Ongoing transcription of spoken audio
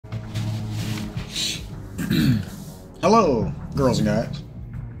Hello, girls and guys.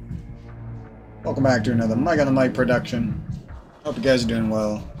 Welcome back to another Mike on the Mic production. Hope you guys are doing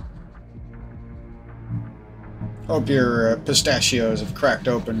well. Hope your pistachios have cracked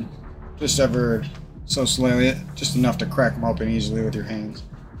open just ever so slightly, just enough to crack them open easily with your hands.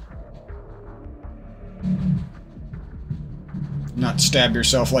 Not stab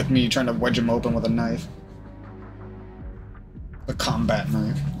yourself like me trying to wedge them open with a knife. A combat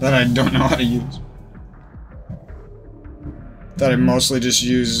knife that I don't know how to use. That I mostly just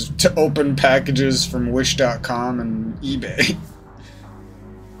use to open packages from Wish.com and eBay.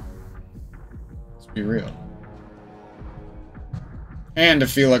 Let's be real. And to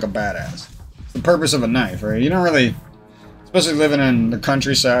feel like a badass. It's the purpose of a knife, right? You don't really, especially living in the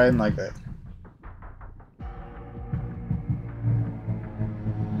countryside like that.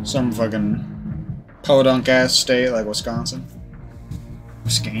 Some fucking podunk ass state like Wisconsin.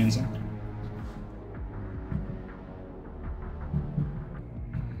 Wisconsin.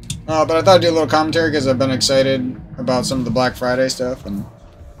 But I thought I'd do a little commentary because I've been excited about some of the Black Friday stuff and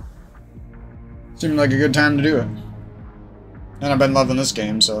it seemed like a good time to do it. And I've been loving this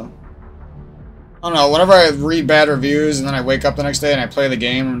game, so I don't know, whenever I read bad reviews and then I wake up the next day and I play the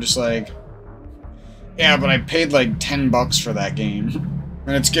game, I'm just like, yeah, but I paid like $10 for that game.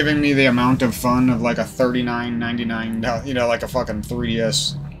 And it's giving me the amount of fun of like a $39.99, you know, like a fucking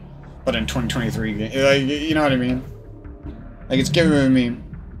 3DS, but in 2023 game. Like, you know what I mean? Like, it's giving me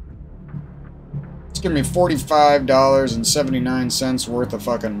 $45.79 worth of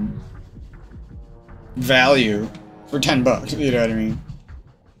fucking value for $10. You know what I mean?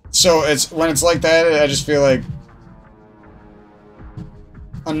 So it's when it's like that, I just feel like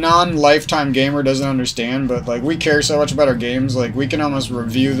a non-lifetime gamer doesn't understand, but like we care so much about our games, like we can almost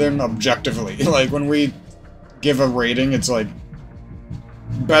review them objectively. Like when we give a rating, it's like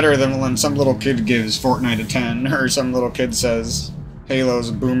better than when some little kid gives Fortnite a 10, or some little kid says Halo's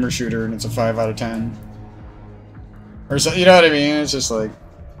a boomer shooter and it's a 5 out of 10. Or so, you know what I mean? It's just like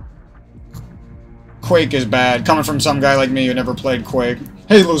Quake is bad. Coming from some guy like me who never played Quake.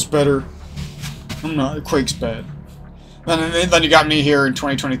 Halo's better. I'm not. Quake's bad. And then you got me here in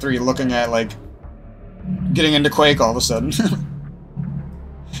 2023 looking at, like, getting into Quake all of a sudden.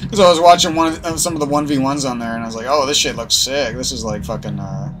 Because I was watching some of the 1v1s on there, and I was like, oh, this shit looks sick. This is like fucking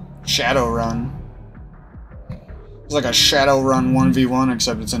Shadowrun. It's like a Shadowrun 1v1,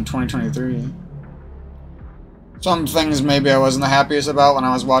 except it's in 2023. Some things maybe I wasn't the happiest about when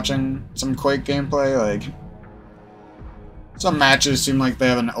I was watching some Quake gameplay, like some matches seem like they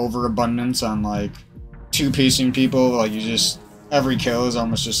have an overabundance on like two-piecing people, like you just every kill is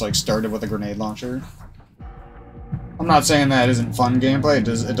almost just like started with a grenade launcher. I'm not saying that isn't fun gameplay.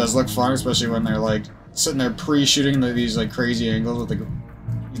 It does look fun, especially when they're like sitting there pre-shooting these like crazy angles with the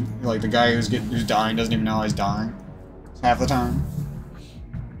guy who's dying doesn't even know he's dying half the time.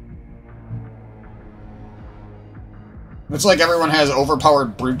 It's like everyone has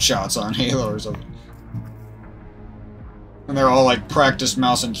overpowered brute shots on Halo or something. And they're all like practiced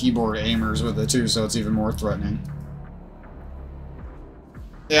mouse and keyboard aimers with it too, so it's even more threatening.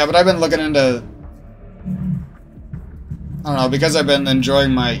 Yeah, but I've been looking into, I don't know, because I've been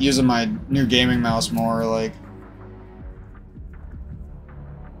enjoying using my new gaming mouse more, like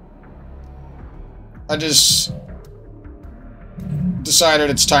I just decided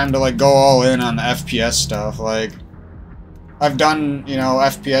it's time to like go all in on the FPS stuff. Like I've done, you know,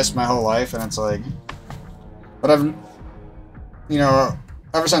 FPS my whole life, and it's like, but I've, you know,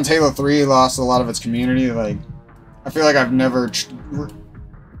 ever since Halo 3 lost a lot of its community, like, I feel like I've never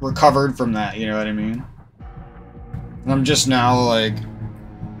recovered from that, you know what I mean? And I'm just now, like,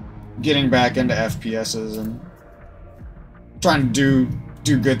 getting back into FPSs and trying to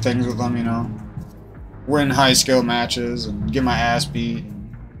do good things with them, you know? Win high-skill matches and get my ass beat,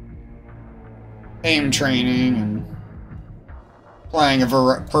 and aim training, and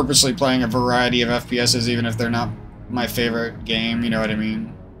purposely playing a variety of FPSs, even if they're not my favorite game, you know what I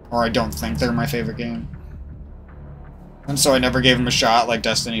mean? Or I don't think they're my favorite game. And so I never gave them a shot, like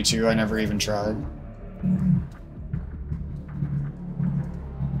Destiny 2, I never even tried.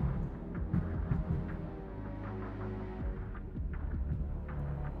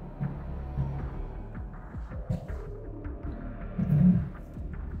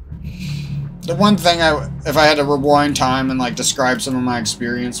 The one thing if I had to rewind time and like describe some of my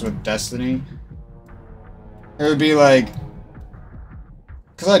experience with Destiny, it would be like,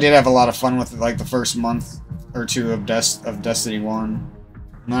 because I did have a lot of fun with like the first month or two of Destiny 1,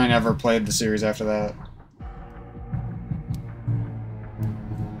 and then I never played the series after that.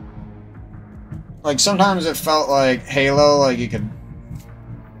 Like, sometimes it felt like Halo, like, you could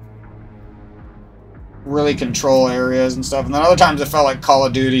really control areas and stuff. And then other times it felt like Call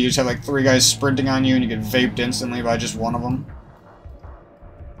of Duty. You just have like 3 guys sprinting on you and you get vaped instantly by just one of them.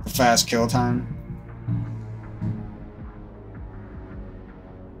 The fast kill time.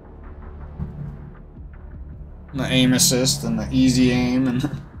 And the aim assist and the easy aim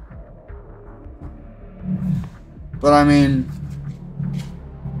and but I mean,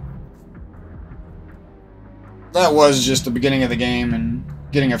 that was just the beginning of the game and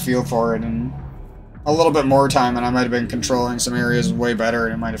getting a feel for it, and a little bit more time and I might have been controlling some areas way better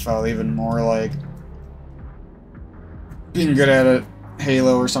and it might have felt even more like being good at it,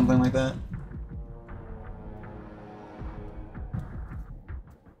 Halo or something like that.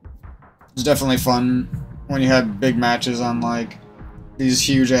 It's definitely fun when you had big matches on like these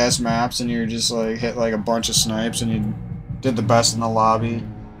huge ass maps and you're just like hit like a bunch of snipes and you did the best in the lobby.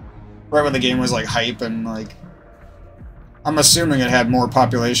 Right when the game was like hype and like, I'm assuming it had more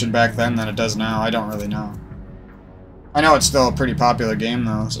population back then than it does now. I don't really know. I know it's still a pretty popular game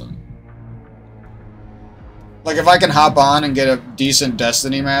though, so. Like if I can hop on and get a decent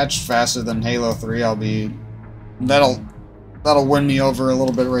Destiny match faster than Halo 3, I'll be... That'll win me over a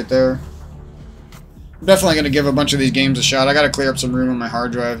little bit right there. I'm definitely going to give a bunch of these games a shot. I got to clear up some room on my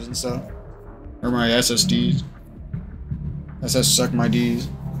hard drives and stuff. Or my SSDs. SS suck my Ds.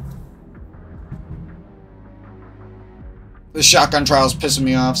 The shotgun trial's pissing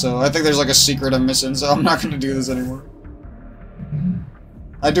me off, so I think there's like a secret I'm missing, so I'm not going to do this anymore.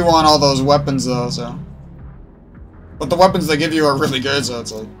 I do want all those weapons though, so... But the weapons they give you are really good, so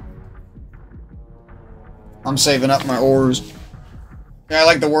it's like... I'm saving up my ores. Yeah, I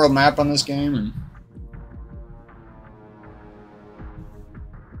like the world map on this game, and...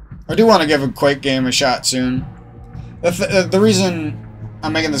 I do want to give a Quake game a shot soon. The reason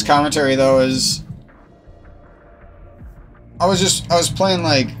I'm making this commentary, though, is... I was playing,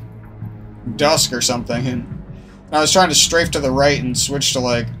 like, Dusk or something, and I was trying to strafe to the right and switch to,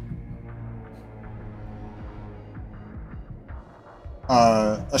 like...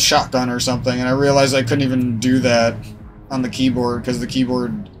 a shotgun or something, and I realized I couldn't even do that on the keyboard, because the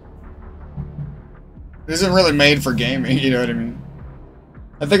keyboard isn't really made for gaming, you know what I mean?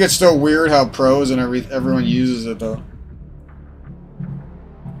 I think it's still weird how pros and everyone uses it, though.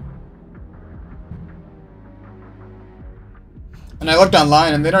 And I looked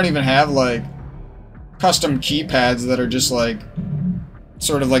online, and they don't even have, like, custom keypads that are just, like,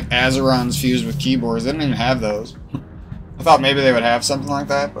 sort of like Azerons fused with keyboards. They don't even have those. I thought maybe they would have something like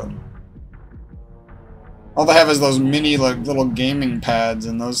that, but... All they have is those mini, like, little gaming pads,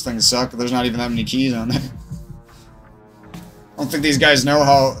 and those things suck. There's not even that many keys on there. I don't think these guys know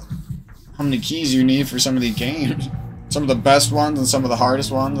how many keys you need for some of these games. Some of the best ones, and some of the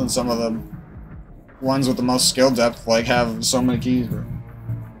hardest ones, and some of the ones with the most skill depth, like, have so many keys, bro.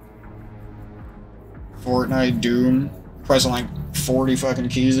 Fortnite, Doom, pressing, like, 40 fucking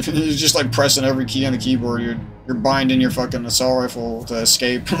keys. If you're just, like, pressing every key on the keyboard, you're binding your fucking assault rifle to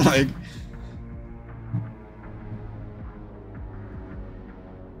escape. Like,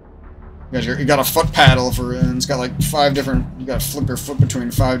 you got a foot paddle for it, and it's got like 5 different. You got to flip your foot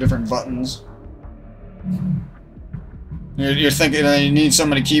between 5 different buttons. You're thinking you need so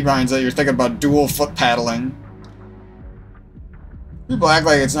many keybinds that you're thinking about dual foot paddling. People act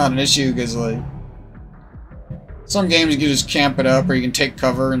like it's not an issue because like some games you can just camp it up, or you can take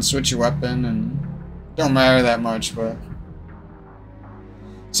cover and switch your weapon, and it don't matter that much. But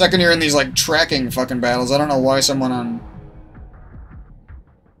second you're in these like tracking fucking battles, I don't know why someone on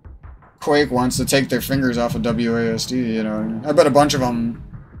Quake wants to take their fingers off of WASD, you know. I bet a bunch of them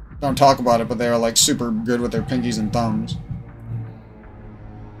don't talk about it, but they are like super good with their pinkies and thumbs.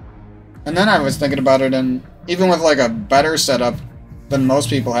 And then I was thinking about it, and even with like a better setup than most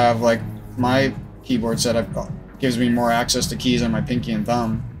people have, like my keyboard setup gives me more access to keys on my pinky and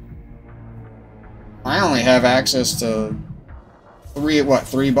thumb. I only have access to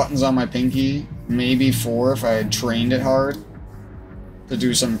 3 buttons on my pinky, maybe 4 if I had trained it hard to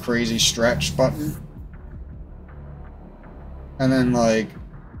do some crazy stretch button. And then like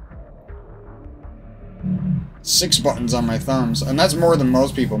 6 buttons on my thumbs, and that's more than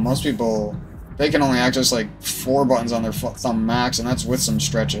most people. Most people, they can only access like 4 buttons on their thumb max, and that's with some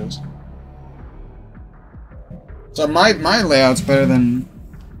stretches. So my layout's better than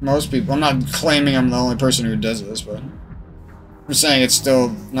most people. I'm not claiming I'm the only person who does this, but I'm saying it's still,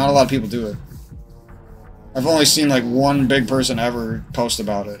 not a lot of people do it. I've only seen like 1 big person ever post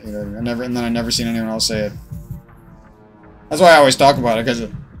about it, you know, and then I never seen anyone else say it. That's why I always talk about it, because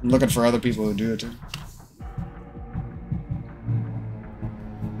I'm looking for other people who do it too.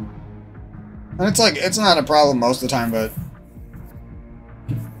 And it's like, it's not a problem most of the time, but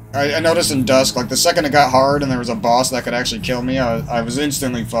I noticed in Dusk, like the second it got hard and there was a boss that could actually kill me, I was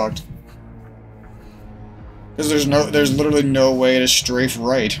instantly fucked. Because there's literally no way to strafe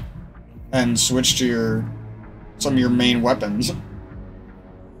right and switch to some of your main weapons.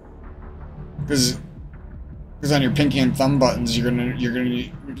 Because on your pinky and thumb buttons,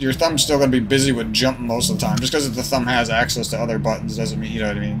 your thumb's still gonna be busy with jump most of the time. Just because the thumb has access to other buttons doesn't mean, you know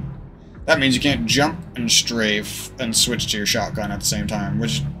what I mean. That means you can't jump and strafe and switch to your shotgun at the same time,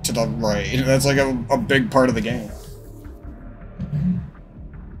 which to the right. That's like a big part of the game.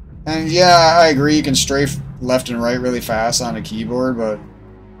 And yeah, I agree, you can strafe left and right really fast on a keyboard, but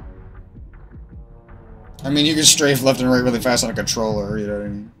I mean, you can strafe left and right really fast on a controller, you know what I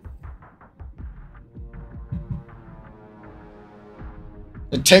mean?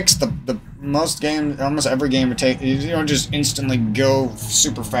 It takes almost every game you don't just instantly go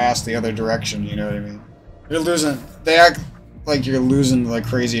super fast the other direction, you know what I mean? They act like you're losing like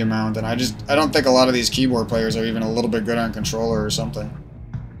crazy amount, and I don't think a lot of these keyboard players are even a little bit good on controller or something.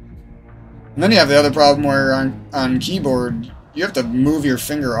 And then you have the other problem where on keyboard, you have to move your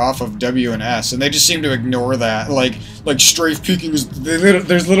finger off of W and S, and they just seem to ignore that. Like strafe peeking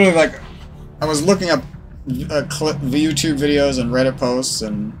there's literally like, I was looking up YouTube videos and Reddit posts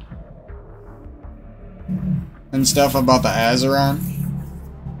and stuff about the Azeron,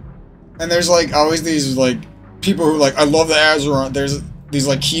 and there's like always these like people who like, I love the Azeron. There's these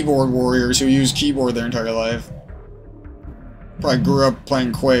like keyboard warriors who use keyboard their entire life. Probably grew up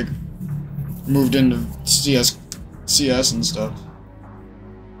playing Quake, moved into CS and stuff,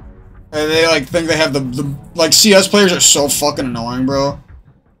 and they like think they have the like CS players are so fucking annoying, bro.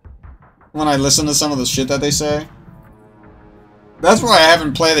 When I listen to some of the shit that they say. That's why I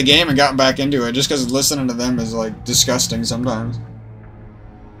haven't played the game and gotten back into it, just because listening to them is, like, disgusting sometimes.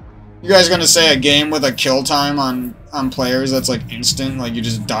 You guys gonna say a game with a kill time on players that's, like, instant, like you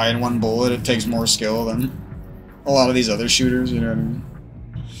just die in one bullet, it takes more skill than a lot of these other shooters, you know what I mean?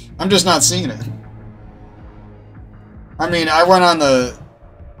 I'm just not seeing it. I mean, I went on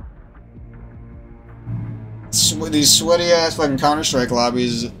these sweaty-ass fucking Counter-Strike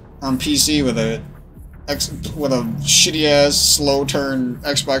lobbies on PC with a shitty-ass, slow-turn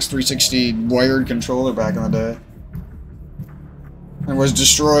Xbox 360 wired controller back in the day. And was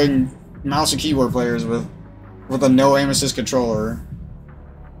destroying mouse and keyboard players with a no-aim assist controller.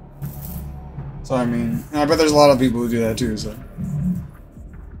 So, I mean, I bet there's a lot of people who do that too, so...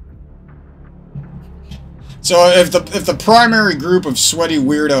 So if the primary group of sweaty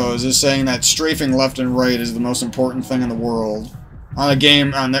weirdos is saying that strafing left and right is the most important thing in the world... on a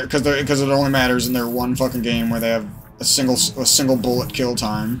game because it only matters in their one fucking game where they have a single bullet kill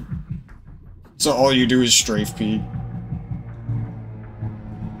time. So all you do is strafe peek.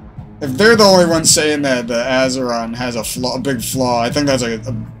 If they're the only ones saying that the Azeron has a big flaw, I think that's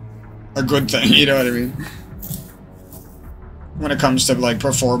a good thing, you know what I mean? When it comes to like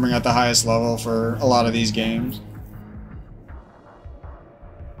performing at the highest level for a lot of these games.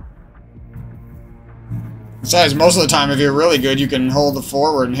 Besides, most of the time, if you're really good, you can hold it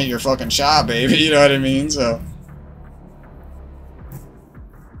forward and hit your fucking shot, baby. You know what I mean? So.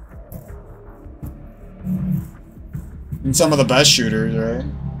 And some of the best shooters, right?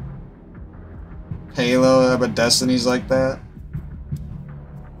 Halo, but Destiny's like that.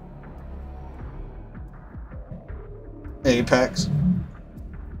 Apex.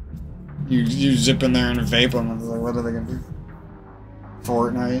 You zip in there and vape them. And like, what are they gonna do?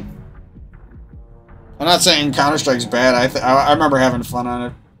 Fortnite. I'm not saying Counter-Strike's bad. I remember having fun on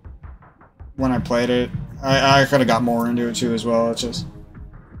it when I played it. I could have got more into it too as well. It's just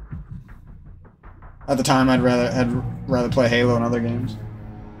at the time I'd rather play Halo and other games.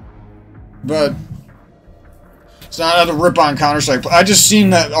 But it's not to rip on Counter-Strike. I just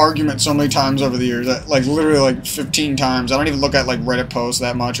seen that argument so many times over the years, like literally like 15 times. I don't even look at like Reddit posts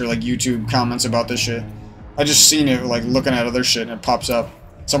that much or like YouTube comments about this shit. I just seen it like looking at other shit and it pops up.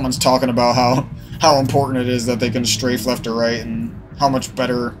 Someone's talking about how important it is that they can strafe left or right and how much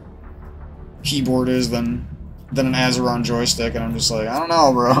better keyboard is than an Azeron joystick, and I'm just like, I don't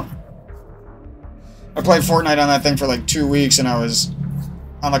know, bro. I played Fortnite on that thing for like 2 weeks and I was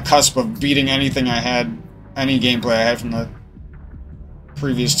on the cusp of beating any gameplay I had from the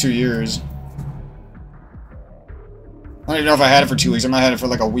previous 2 years. I don't even know if I had it for 2 weeks. I might have had it for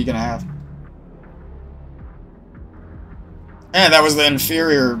like a week and a half. And that was the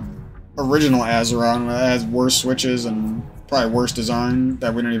inferior original Azeron that has worse switches and probably worse design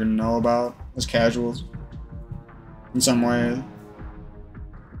that we don't even know about as casuals. In some way.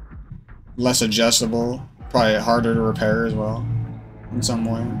 Less adjustable. Probably harder to repair as well. In some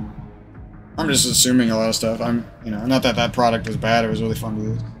way. I'm just assuming a lot of stuff. Not that product was bad, it was really fun to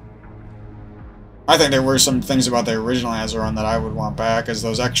use. I think there were some things about the original Azeron that I would want back, as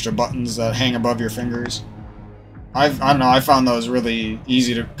those extra buttons that hang above your fingers. I don't know, I found those really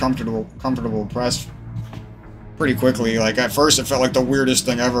easy to comfortable press pretty quickly. Like, at first it felt like the weirdest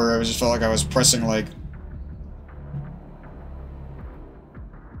thing ever. I just felt like I was pressing, like,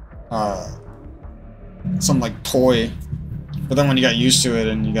 some, like, toy. But then when you got used to it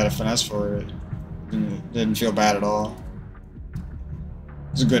and you got a finesse for it, it didn't feel bad at all.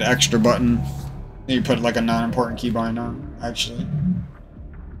 It's a good extra button. You put, like, a non-important keybind on, actually.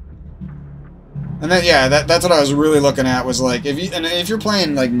 And then, yeah, that's what I was really looking at, was, like, if you're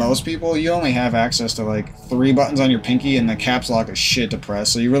playing, like, most people, you only have access to, like, 3 buttons on your pinky, and the caps lock is shit to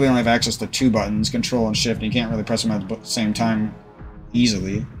press, so you really only have access to 2 buttons, Control and Shift, and you can't really press them at the same time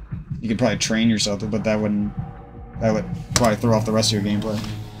easily. You could probably train yourself to, but that would probably throw off the rest of your gameplay.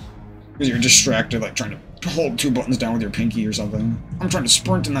 Because you're distracted, like, trying to hold 2 buttons down with your pinky or something. I'm trying to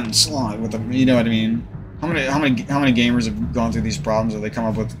sprint and then slide with them, you know what I mean? How many gamers have gone through these problems where they come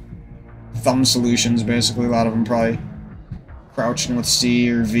up with thumb solutions, basically? A lot of them probably crouching with C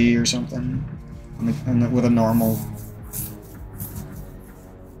or V or something, with a normal.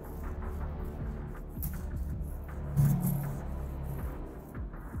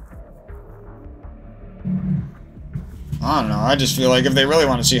 I don't know, I just feel like if they really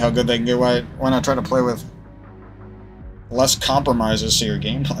want to see how good they can get, why not try to play with less compromises to your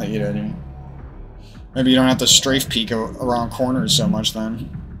gameplay, you know what I mean? Maybe you don't have to strafe peek around corners so much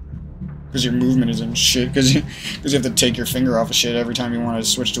then. Because your movement isn't shit, because you have to take your finger off of shit every time you want to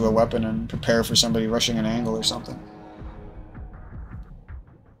switch to a weapon and prepare for somebody rushing an angle or something.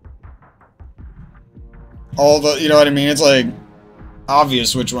 You know what I mean? It's like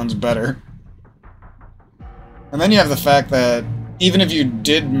obvious which one's better. And then you have the fact that even if you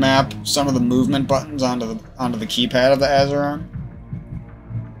did map some of the movement buttons onto the keypad of the Azeron,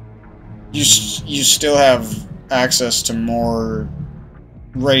 you still have access to more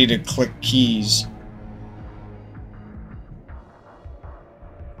ready-to-click keys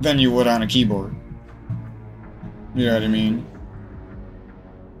than you would on a keyboard. You know what I mean?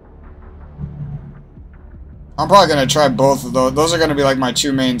 I'm probably going to try both of those. Those are going to be like my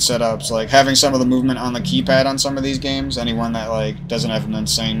 2 main setups, like having some of the movement on the keypad on some of these games, anyone that like doesn't have an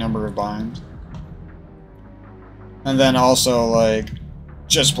insane number of binds. And then also like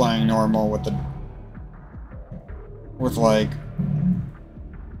just playing normal with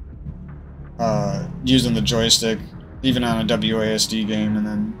using the joystick, even on a WASD game, and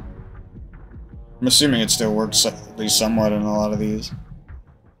then I'm assuming it still works at least somewhat in a lot of these.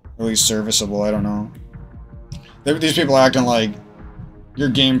 At least serviceable, I don't know. These people are acting like your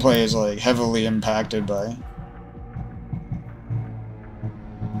gameplay is like heavily impacted by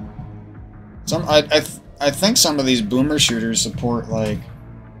some. I think some of these boomer shooters support like.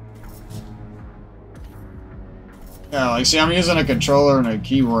 Yeah, like, see, I'm using a controller and a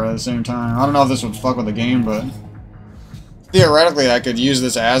keyboard at the same time. I don't know if this would fuck with the game, but theoretically I could use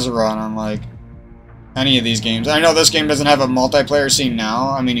this Azeron on, like, any of these games. I know this game doesn't have a multiplayer scene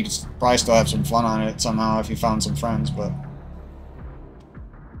now. I mean, you could probably still have some fun on it somehow if you found some friends, but...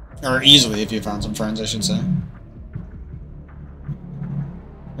 Or easily if you found some friends, I should say.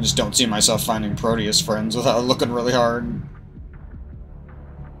 I just don't see myself finding Prodeus friends without looking really hard.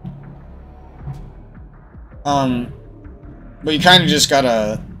 But you kind of just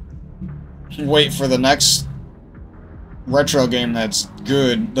gotta wait for the next retro game that's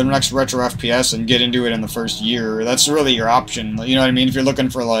good, the next retro FPS, and get into it in the first year. That's really your option, you know what I mean? If you're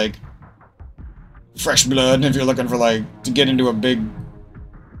looking for, like, fresh blood, if you're looking for, like, to get into a big,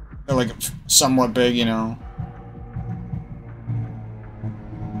 like, somewhat big, you know.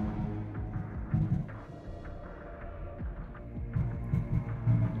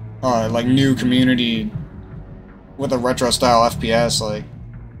 Like, new community with a retro style FPS, like,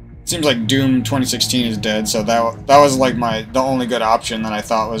 it seems like Doom 2016 is dead, so that was like the only good option that I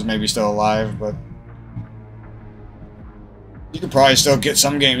thought was maybe still alive, but you could probably still get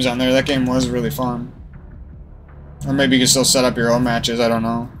some games on there. That game was really fun. Or maybe you can still set up your own matches, I don't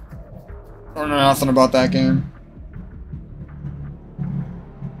know. I don't know nothing about that game.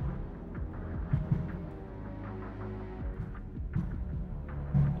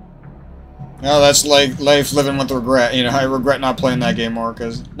 No, that's like life living with regret. You know, I regret not playing that game more,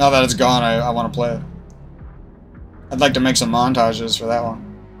 because now that it's gone, I want to play it. I'd like to make some montages for that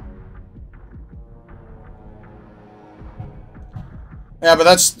one. Yeah, but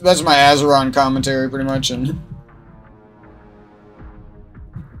that's my Azeron commentary, pretty much, and...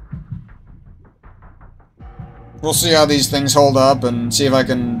 We'll see how these things hold up, and see if I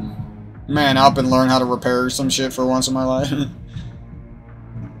can man up and learn how to repair some shit for once in my life.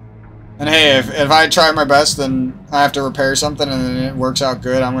 And hey, if I try my best, then I have to repair something, and then it works out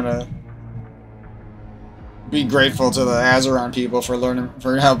good, I'm gonna be grateful to the Azeron people for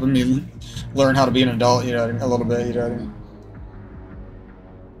helping me learn how to be an adult, you know what I mean? A little bit, you know what I mean?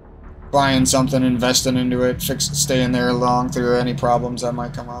 Buying something, investing into it, staying there long through any problems that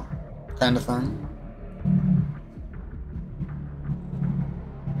might come up, kind of thing.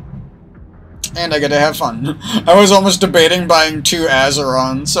 And I get to have fun. I was almost debating buying 2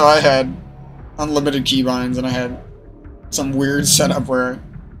 Azerons, so I had unlimited keybinds, and I had some weird setup where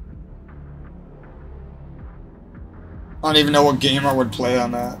I don't even know what game I would play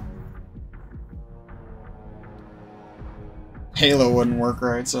on that. Halo wouldn't work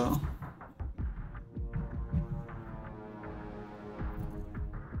right, so...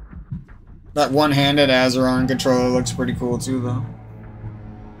 That one-handed Azeron controller looks pretty cool too, though.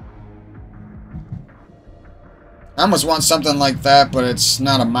 I almost want something like that, but it's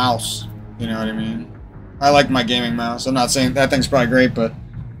not a mouse. You know what I mean? I like my gaming mouse. I'm not saying that thing's probably great, but...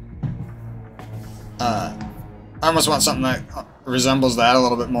 I almost want something that resembles that a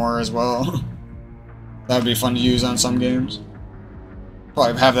little bit more as well. That would be fun to use on some games.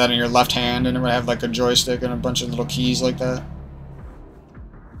 Probably have that in your left hand, and it would have like a joystick and a bunch of little keys like that.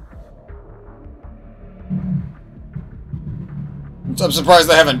 I'm surprised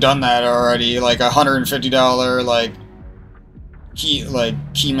they haven't done that already. Like $150 like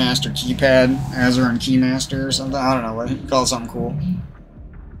Keymaster keypad, Azeron Keymaster or something. I don't know, what you call it, something cool.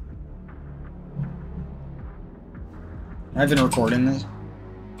 I've been recording this.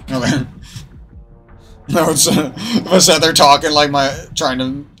 Okay. No, it's if I sat there talking like trying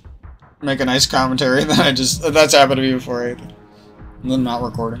to make a nice commentary, then that's happened to me before. And then not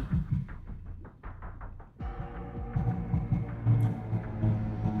recording.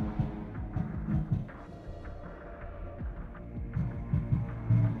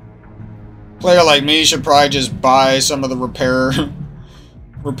 Player like me should probably just buy some of the repair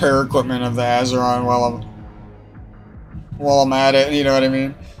equipment of the Azeron while I'm at it, you know what I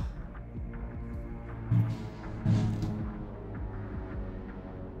mean?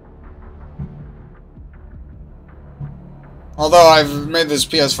 Although I've made this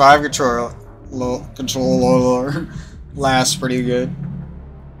PS5 controller last pretty good.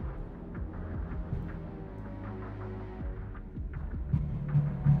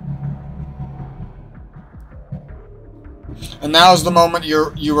 And now's the moment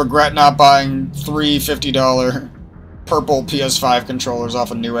you regret not buying 3 $50 purple PS5 controllers off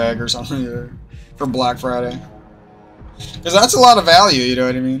of Newegg or something for Black Friday. Because that's a lot of value, you know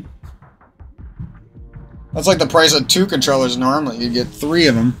what I mean? That's like the price of 2 controllers normally. You'd get 3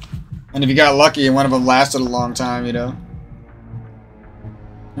 of them. And if you got lucky and one of them lasted a long time, you know?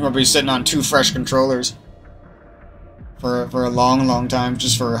 You might be sitting on 2 fresh controllers for a long, long time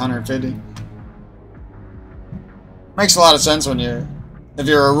just for $150. Makes a lot of sense if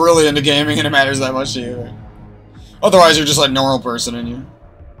you're really into gaming and it matters that much to you. Right? Otherwise, you're just like a normal person and you'd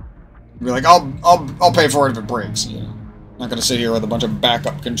be like, I'll pay for it if it breaks. You know, I'm not gonna sit here with a bunch of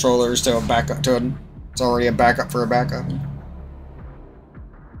backup controllers to a backup to it. It's already a backup for a backup.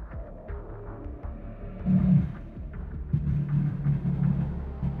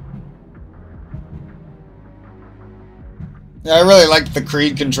 Yeah, I really liked the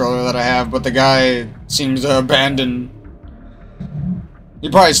Creed controller that I have, but the guy seems to abandon...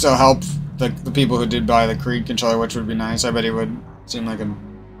 He'd probably still help the people who did buy the Creed controller, which would be nice. I bet he would seem like a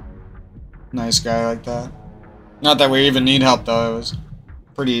nice guy like that. Not that we even need help, though. It was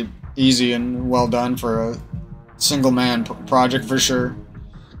pretty easy and well done for a single-man project, for sure.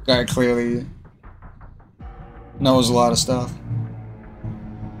 Guy clearly knows a lot of stuff.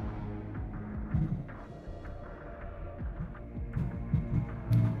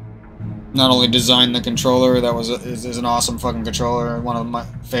 Not only designed the controller, is an awesome fucking controller, one of my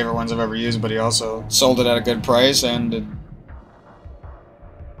favorite ones I've ever used, but he also sold it at a good price, and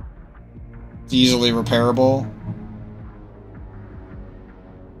it's easily repairable.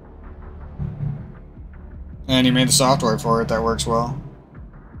 And he made the software for it that works well.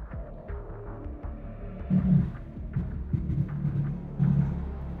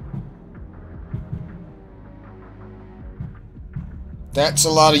 That's a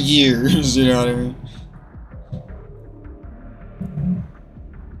lot of years, you know what I mean?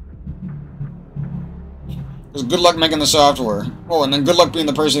 Because good luck making the software. Oh, and then good luck being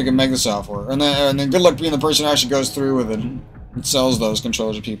the person who can make the software. And then good luck being the person who actually goes through with it and sells those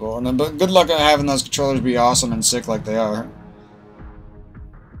controllers to people. And then but good luck at having those controllers be awesome and sick like they are.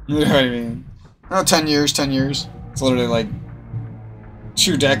 You know what I mean? Oh, 10 years. It's literally like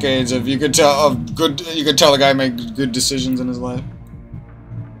 2 decades of you could tell the guy made good decisions in his life.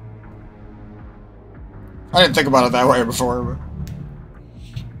 I didn't think about it that way before, but...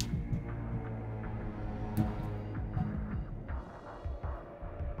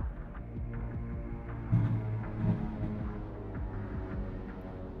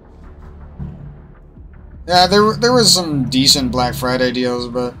 Yeah, there was some decent Black Friday deals,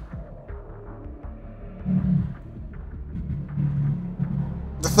 but...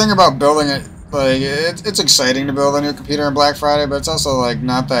 The thing about building it, like, it's exciting to build a new computer on Black Friday, but it's also, like,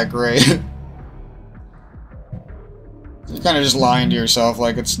 not that great. You're kind of just lying to yourself,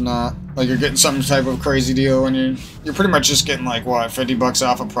 like it's not, like you're getting some type of crazy deal when you're pretty much just getting, like, what, 50 bucks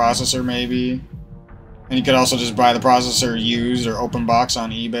off a processor, maybe? And you could also just buy the processor used or open box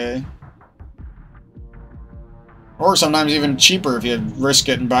on eBay. Or sometimes even cheaper if you risk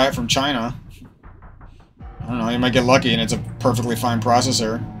it and buy it from China. I don't know, you might get lucky and it's a perfectly fine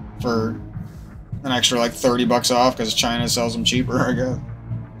processor for an extra like 30 bucks off because China sells them cheaper, I guess.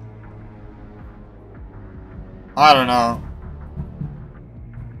 I don't know.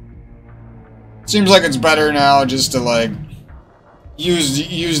 Seems like it's better now just to like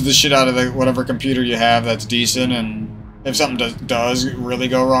use the shit out of the whatever computer you have that's decent, and if something does really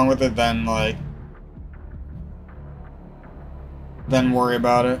go wrong with it, then like then worry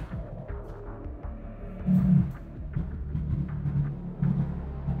about it.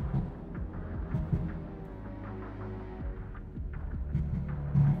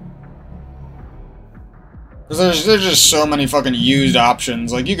 Because there's just so many fucking used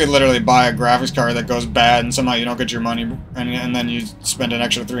options. Like, you could literally buy a graphics card that goes bad and somehow you don't get your money, and then you spend an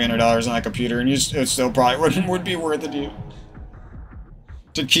extra $300 on that computer, and it still probably would be worth it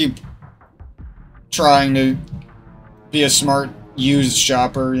to keep trying to be a smart used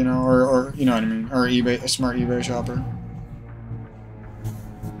shopper, you know, or you know what I mean, or a smart eBay shopper.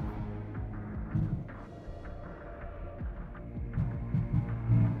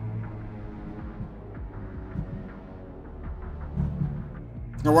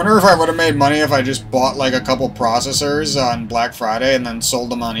 I wonder if I would have made money if I just bought like a couple processors on Black Friday and then sold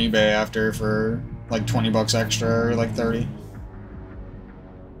them on eBay after for like 20 bucks extra or like 30.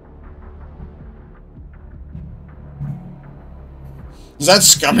 Is that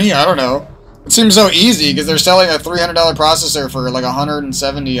scummy? I don't know. It seems so easy because they're selling a $300 processor for like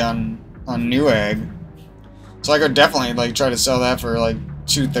 170 on Newegg. So I could definitely like try to sell that for like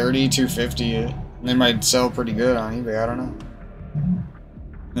 230, 250. They might sell pretty good on eBay, I don't know.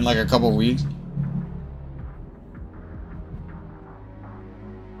 In like a couple weeks.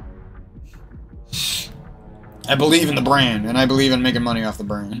 I believe in the brand, and I believe in making money off the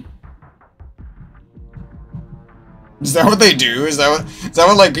brand. Is that what they do? Is that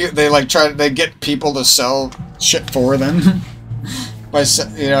what like they like they get people to sell shit for them? By,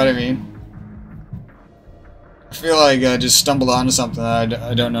 you know what I mean? I feel like I just stumbled onto something that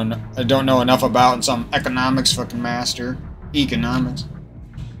I don't know enough about, and some economics fucking master. Economics.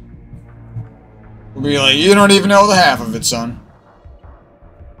 We'll be like, you don't even know the half of it, son.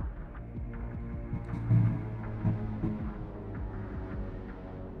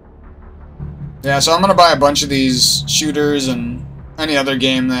 Yeah, so I'm gonna buy a bunch of these shooters and any other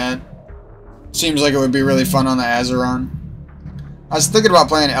game that seems like it would be really fun on the Azeron. I was thinking about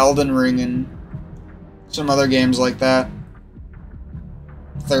playing Elden Ring and some other games like that.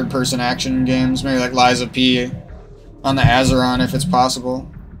 Third-person action games, maybe like Lies of P on the Azeron if it's possible.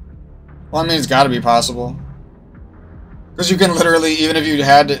 Well, I mean, it's got to be possible. Because you can literally, even if you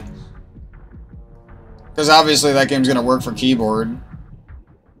had to... Because obviously that game's going to work for keyboard.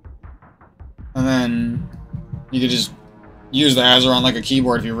 And then you could just use the Azeron like a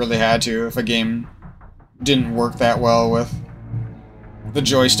keyboard if you really had to, if a game didn't work that well with the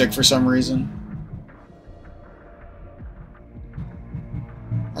joystick for some reason.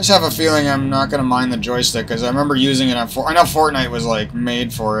 I just have a feeling I'm not going to mind the joystick, because I remember using it on... I know Fortnite was, like,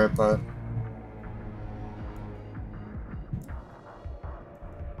 made for it, but...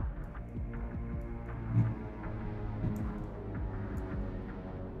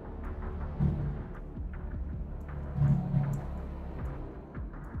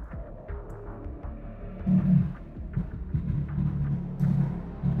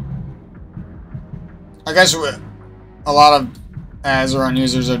 I guess a lot of Azeron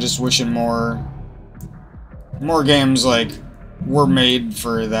users are just wishing more games like were made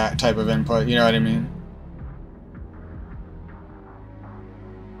for that type of input, you know what I mean?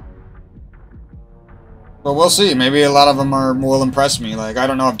 But we'll see. Maybe a lot of them will impress me. Like, I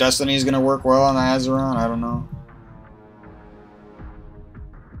don't know if Destiny is going to work well on the Azeron. I don't know.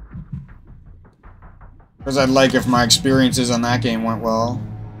 Because I'd like if my experiences on that game went well.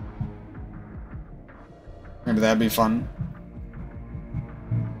 Maybe that'd be fun.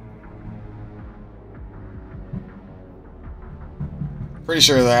 Pretty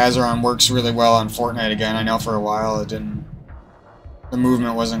sure the Azeron works really well on Fortnite again. I know for a while it didn't. The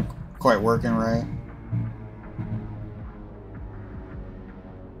movement wasn't quite working right.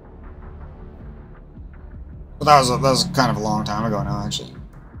 But that was kind of a long time ago now, actually.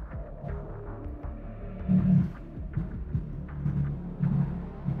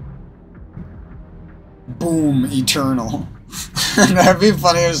 Boom, Eternal. That'd be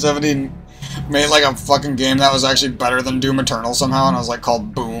funny if somebody made like a fucking game that was actually better than Doom Eternal somehow, and it was like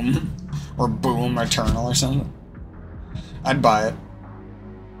called Boom or Boom Eternal or something. I'd buy it.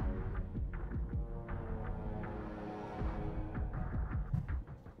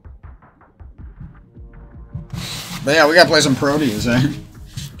 But yeah, we gotta play some Prodeus, eh?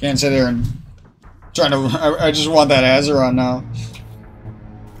 Can't sit here and trying to. I just want that Azeron now.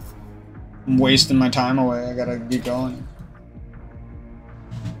 I'm wasting my time away. I gotta get going.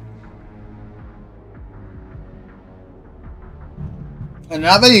 And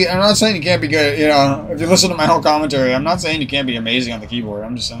not that I'm not saying you can't be good. You know, if you listen to my whole commentary, I'm not saying you can't be amazing on the keyboard.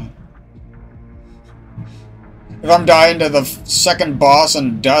 I'm just saying. If I'm dying to the second boss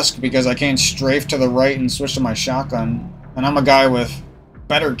in Dusk because I can't strafe to the right and switch to my shotgun, and I'm a guy with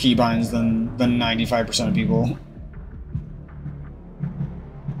better keybinds than 95% of people.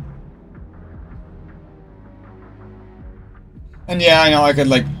 And yeah, I know I could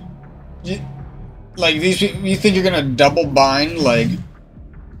like these people. You think you're gonna double bind like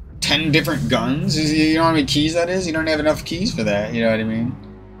 10 different guns? You know how many keys that is? You don't have enough keys for that. You know what I mean?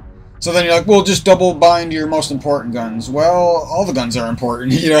 So then you're like, well, just double bind your most important guns. Well, all the guns are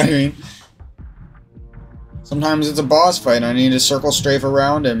important, you know what I mean? Sometimes it's a boss fight, I need to circle strafe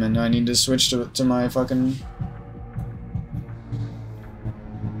around him, and I need to switch to my fucking...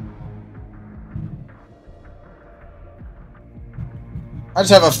 I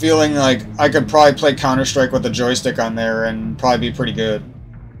just have a feeling like I could probably play Counter-Strike with the joystick on there and probably be pretty good.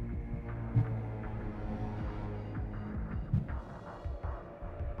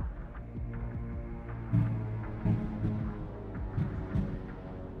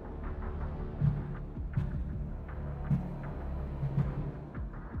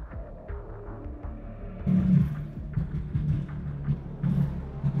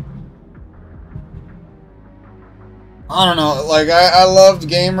 I don't know, like, I loved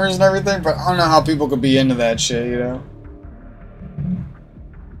gamers and everything, but I don't know how people could be into that shit, you know?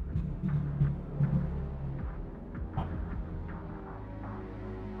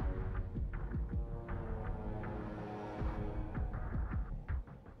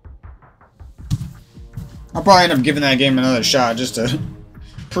 I'll probably end up giving that game another shot just to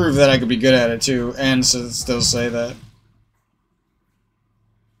prove that I could be good at it too, and still say that.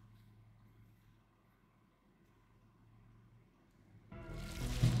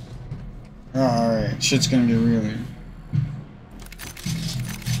 Oh, alright, shit's gonna get real here.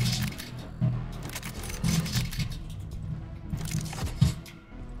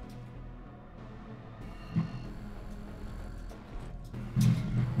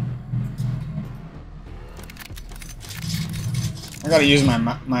 I gotta use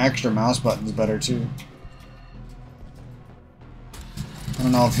my extra mouse buttons better too. I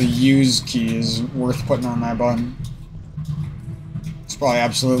don't know if the use key is worth putting on that button. It's probably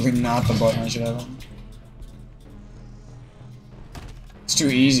absolutely not the button I should have on. It's too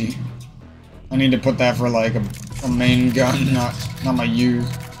easy. I need to put that for like a main gun, not my use.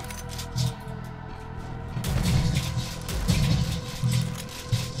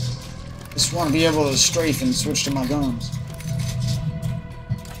 Just want to be able to strafe and switch to my guns.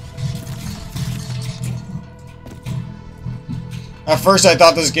 At first I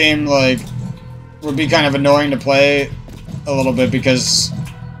thought this game, like, would be kind of annoying to play a little bit because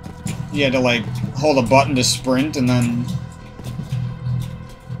you had to, like, hold a button to sprint and then...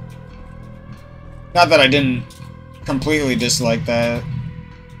 Not that I didn't completely dislike that.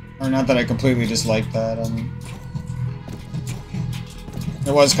 Or not that I completely disliked that, I mean...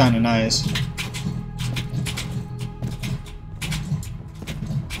 It was kind of nice.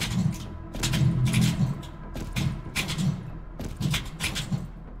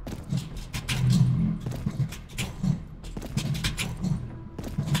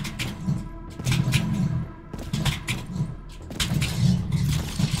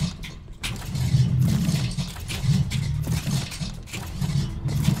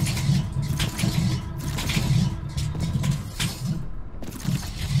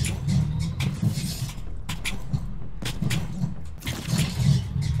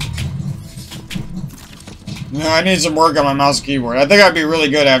 No, I need some work on my mouse and keyboard. I think I'd be really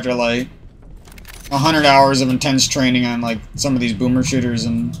good after, like, 100 hours of intense training on, like, some of these boomer shooters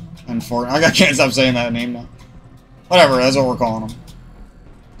and Fortnite. I can't stop saying that name now. Whatever, that's what we're calling them.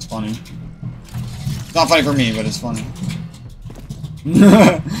 It's funny. It's not funny for me, but it's funny.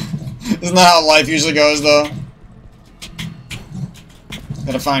 Isn't that how life usually goes, though?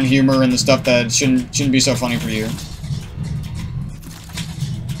 Gotta find humor in the stuff that shouldn't be so funny for you.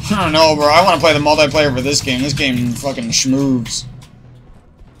 I don't know, bro. I want to play the multiplayer for this game. This game fucking schmooves.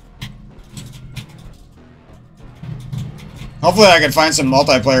 Hopefully I can find some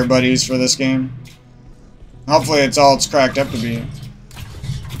multiplayer buddies for this game. Hopefully it's all it's cracked up to be.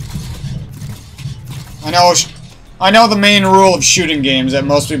 I know the main rule of shooting games that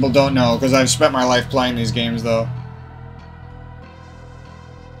most people don't know, because I've spent my life playing these games, though.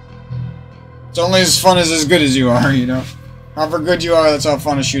 It's only as fun as good as you are, you know? However good you are, that's how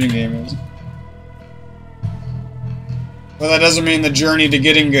fun a shooting game is. But that doesn't mean the journey to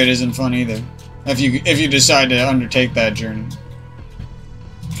getting good isn't fun either. If you decide to undertake that journey.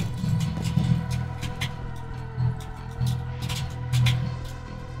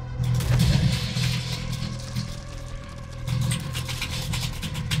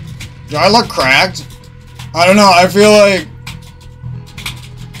 Do I look cracked? I don't know, I feel like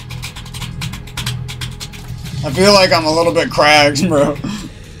I'm a little bit cracked, bro.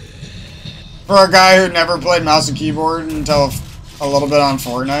 For a guy who never played mouse and keyboard until a little bit on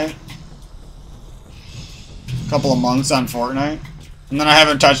Fortnite. A couple of months on Fortnite. And then I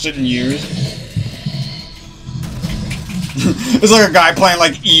haven't touched it in years. It's like a guy playing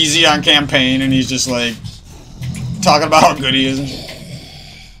like easy on campaign and he's just like talking about how good he is and shit.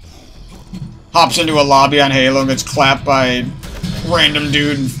 Hops into a lobby on Halo and gets clapped by random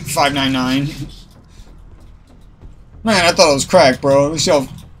dude 599. Man, I thought it was cracked, bro. See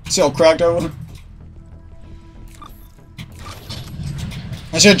how cracked I was?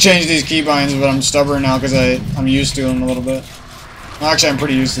 I should change these keybinds, but I'm stubborn now because I'm used to them a little bit. Well, actually, I'm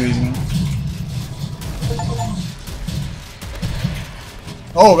pretty used to these now.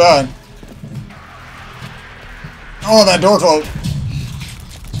 Oh, God. Oh, that door closed.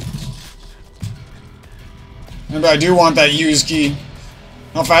 Maybe I do want that use key.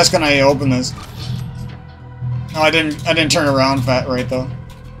 How fast can I open this? No, I didn't turn around right though.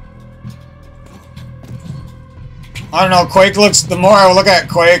 I don't know, Quake looks, the more I look at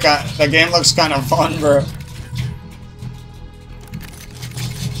Quake, the game looks kind of fun, bro.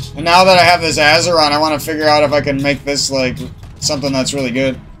 And now that I have this Azeron, I want to figure out if I can make this, like, something that's really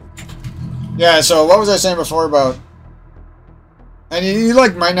good. Yeah, so what was I saying before about... And you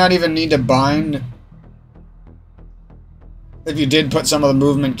like, might not even need to bind... If you did put some of the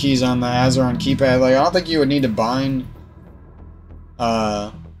movement keys on the Azeron keypad, like, I don't think you would need to bind,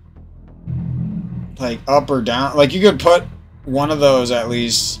 like, up or down. Like, you could put one of those, at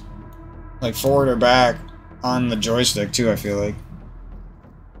least, like, forward or back on the joystick, too, I feel like.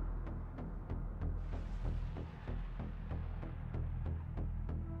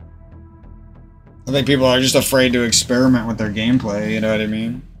 I think people are just afraid to experiment with their gameplay, you know what I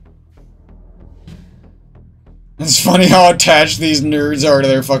mean? It's funny how attached these nerds are to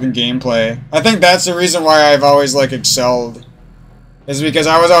their fucking gameplay. I think that's the reason why I've always, like, excelled. Is because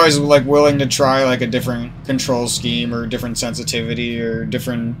I was always, like, willing to try, like, a different control scheme or different sensitivity or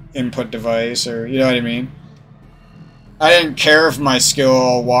different input device or, you know what I mean? I didn't care if my skill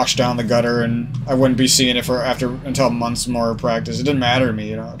all washed down the gutter and I wouldn't be seeing it until months more practice. It didn't matter to me,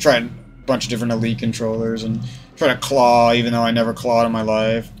 you know? I tried a bunch of different Elite controllers and tried to claw even though I never clawed in my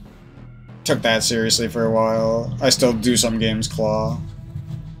life. Took that seriously for a while. I still do some games claw.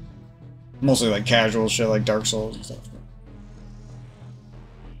 Mostly like casual shit like Dark Souls and stuff.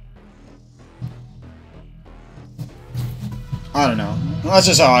 I don't know. That's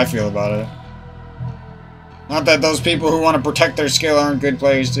just how I feel about it. Not that those people who want to protect their skill aren't good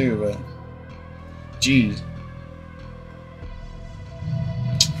players too, but... Jeez.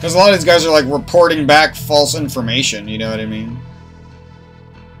 Because a lot of these guys are like reporting back false information, you know what I mean?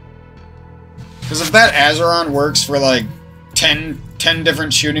 Because if that Azeron works for like 10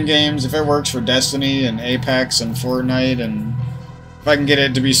 different shooting games, if it works for Destiny and Apex and Fortnite, and if I can get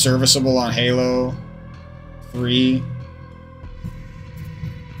it to be serviceable on Halo 3...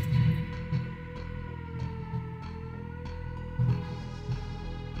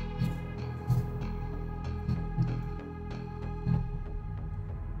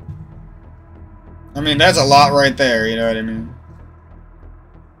 I mean, that's a lot right there, you know what I mean?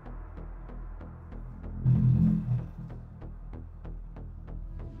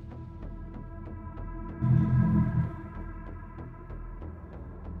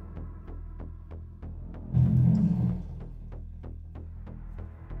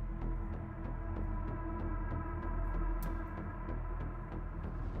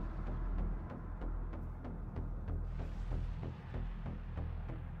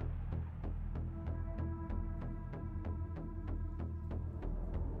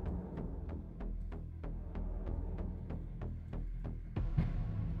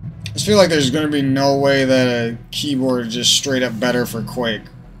 just feel like there's gonna be no way that a keyboard is just straight up better for Quake.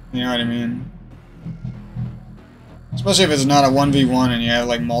 You know what I mean? Especially if it's not a 1v1 and you have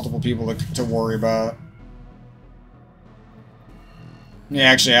like multiple people to worry about. You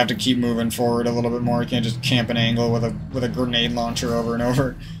actually have to keep moving forward a little bit more. You can't just camp an angle with a grenade launcher over and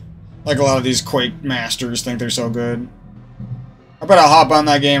over. Like a lot of these Quake masters think they're so good. I bet I'll hop on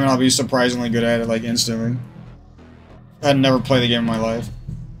that game and I'll be surprisingly good at it like instantly. I'd never played the game in my life.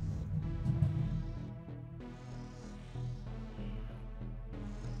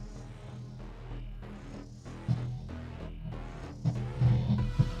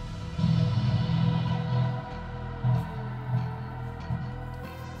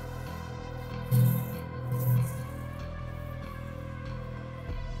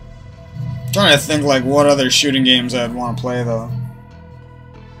 Trying to think like what other shooting games I'd want to play though.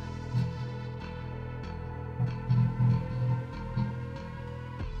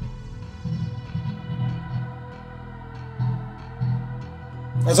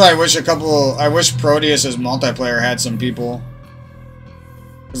 That's why I wish Prodeus' multiplayer had some people.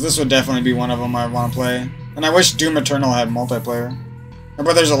 Because this would definitely be one of them I want to play. And I wish Doom Eternal had multiplayer. I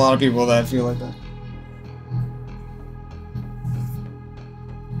bet there's a lot of people that feel like that.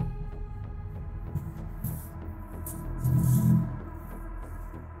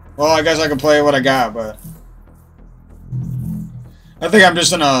 Well, I guess I can play what I got, but I think I'm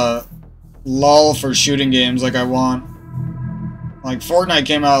just in a lull for shooting games like I want. Like, Fortnite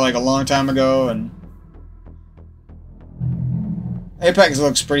came out like a long time ago, and Apex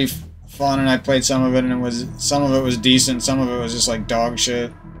looks pretty fun, and I played some of it, and some of it was decent, some of it was just like dog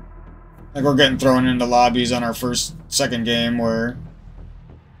shit. Like, we're getting thrown into lobbies on our second game where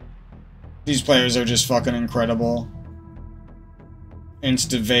these players are just fucking incredible.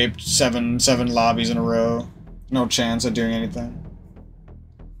 Insta-vaped seven lobbies in a row. No chance of doing anything.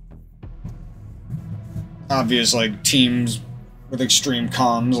 Obvious, like, teams with extreme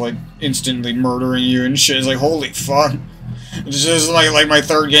comms, like, instantly murdering you and shit. It's like, holy fuck. It's just like my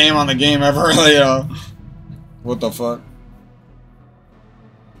third game on the game ever, you know. What the fuck?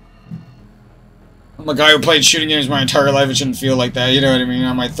 I'm a guy who played shooting games my entire life. It shouldn't feel like that, you know what I mean?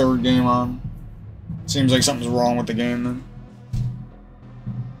 On my third game on. Seems like something's wrong with the game then.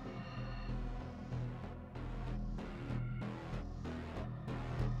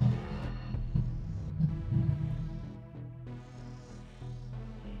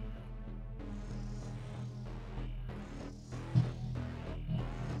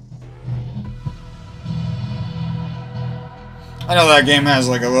 I know that game has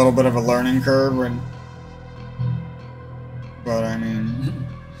like a little bit of a learning curve, but I mean,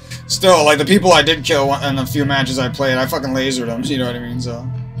 still, like the people I did kill in the few matches I played, I fucking lasered them, you know what I mean? So,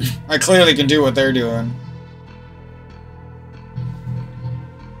 I clearly can do what they're doing.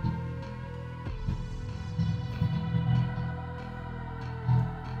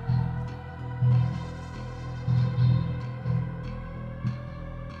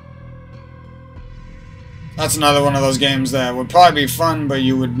 That's another one of those games that would probably be fun, but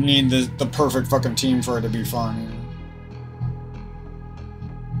you would need the perfect fucking team for it to be fun. You know?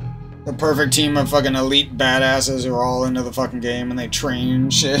 The perfect team of fucking elite badasses who are all into the fucking game and they train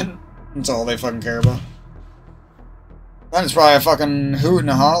and shit. That's all they fucking care about. Then it's probably a fucking hoot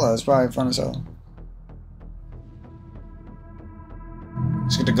and a holla. It's probably fun as hell.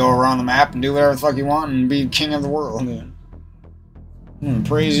 Just get to go around the map and do whatever the fuck you want and be king of the world. Yeah.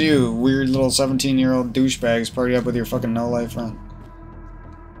 Praise you, weird little 17-year-old douchebags party up with your fucking no-life friend.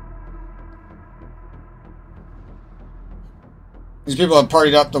 These people have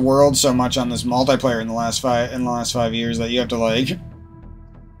partied up the world so much on this multiplayer in the last 5 years that you have to like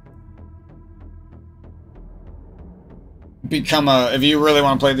become if you really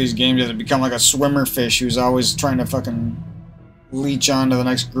want to play these games, you have to become like a swimmer fish who's always trying to fucking leech on to the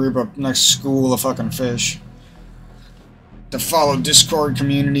next next school of fucking fish. To follow Discord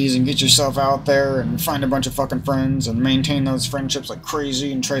communities and get yourself out there and find a bunch of fucking friends and maintain those friendships like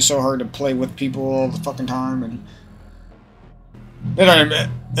crazy and try so hard to play with people all the fucking time. And they don't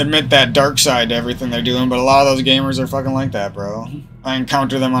admit that dark side to everything they're doing, but a lot of those gamers are fucking like that, bro. I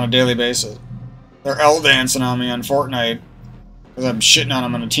encounter them on a daily basis. They're L-dancing on me on Fortnite because I'm shitting on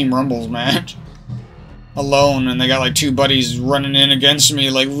them in a Team Rumbles match. Alone, and they got like 2 buddies running in against me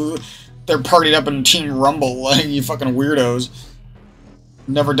like... They're partied up in Team Rumble, like, you fucking weirdos.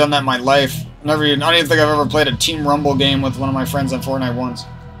 Never done that in my life. I don't even think I've ever played a Team Rumble game with one of my friends on Fortnite once.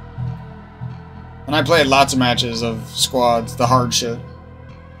 And I played lots of matches of squads, the hard shit.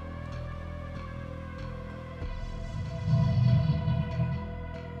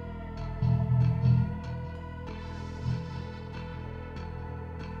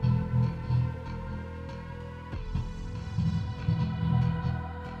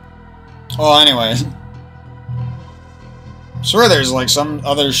 Well, anyways. I swear there's like some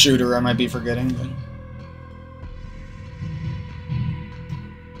other shooter I might be forgetting. But...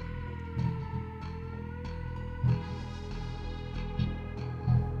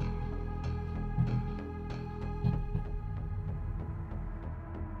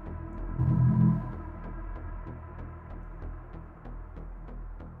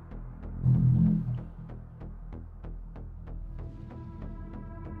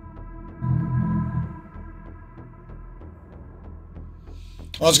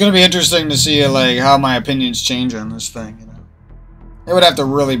 Well, it's gonna be interesting to see like how my opinions change on this thing. You know, it would have to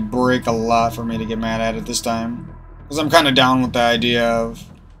really break a lot for me to get mad at it this time, because I'm kind of down with the idea of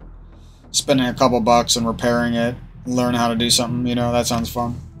spending a couple bucks and repairing it, learn how to do something. You know, that sounds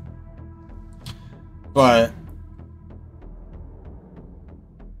fun. But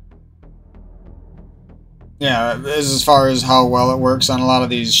yeah, as far as how well it works on a lot of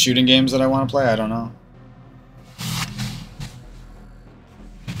these shooting games that I want to play, I don't know.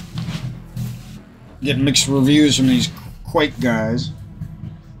 Get mixed reviews from these Quake guys.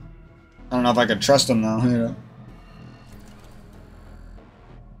 I don't know if I could trust them though, you know.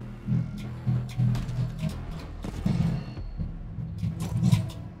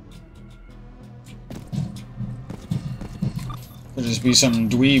 Could just be some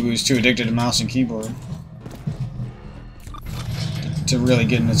dweeb who's too addicted to mouse and keyboard to really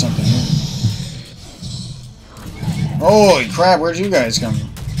get into something new. Holy crap, where'd you guys come from?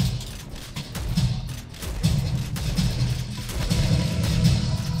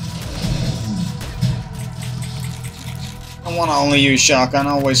 I want to only use shotgun.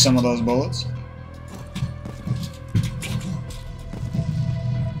 I'll waste some of those bullets.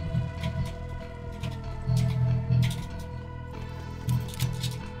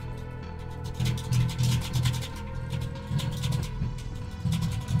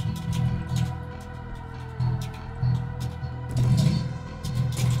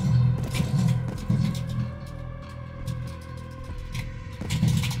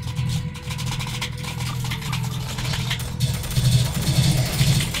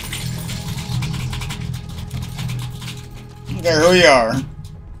 There, who you are?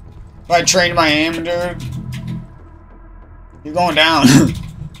 If I trained my aim, dude, you're going down.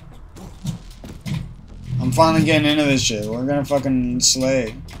 I'm finally getting into this shit. We're gonna fucking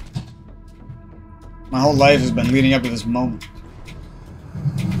slay. My whole life has been leading up to this moment.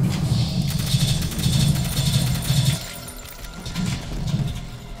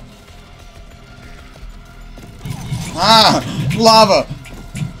 Ah! Lava!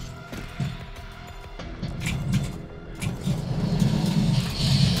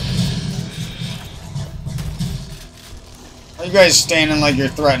 Why are you guys standing like you're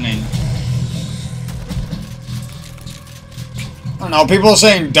threatening? I don't know, people are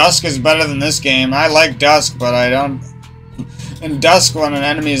saying Dusk is better than this game. I like Dusk, but I don't... In Dusk, when an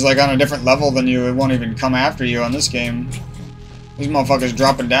enemy is like on a different level than you, it won't even come after you. On this game, these motherfuckers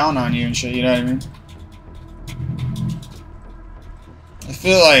dropping down on you and shit, you know what I mean? I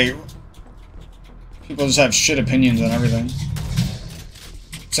feel like people just have shit opinions on everything.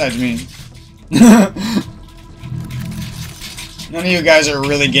 Besides me. None of you guys are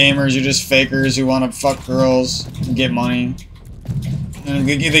really gamers, you're just fakers who want to fuck girls and get money. And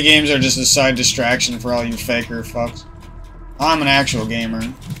the games are just a side distraction for all you faker fucks. I'm an actual gamer.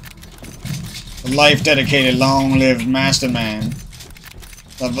 A life-dedicated, long-lived master man.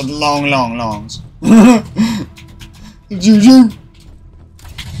 Of the long longs. Juju!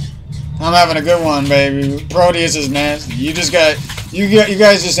 I'm having a good one, baby. Prodeus is nasty. You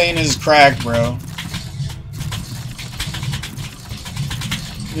guys just ain't as cracked, bro.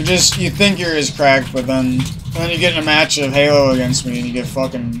 You think you're as cracked, but then you get in a match of Halo against me and you get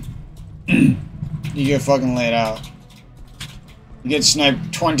fucking laid out. You get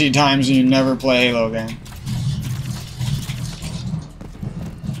sniped 20 times and you never play Halo again.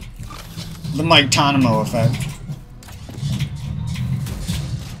 The Mike Tonimo effect.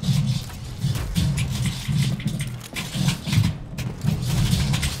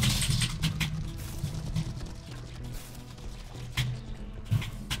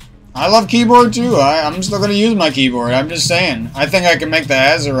 I love keyboard too. I'm still gonna use my keyboard. I'm just saying. I think I can make the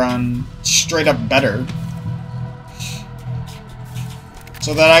Azeron straight up better.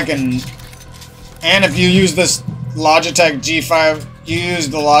 So that I can... And if you use this Logitech G5... You use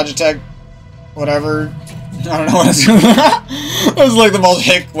the Logitech... Whatever... I don't know what it's... That was like the most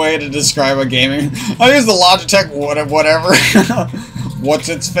hick way to describe a gaming... I use the Logitech whatever... What's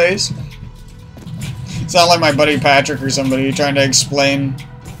its face? Sound like my buddy Patrick or somebody trying to explain...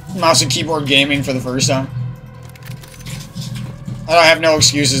 mouse and keyboard gaming for the first time. I have no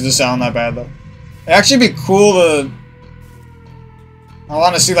excuses to sound that bad, though. It'd actually be cool to... I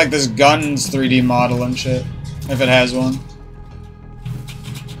want to see, like, this gun's 3D model and shit, if it has one.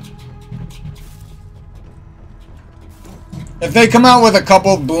 If they come out with a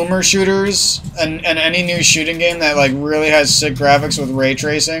couple boomer shooters, and any new shooting game that, like, really has sick graphics with ray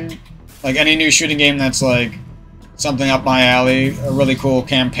tracing, like, any new shooting game that's, like, something up my alley, a really cool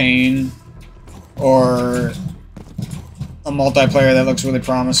campaign, or a multiplayer that looks really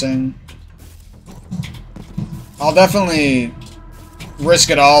promising, I'll definitely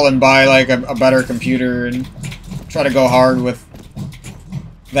risk it all and buy, like, a better computer and try to go hard with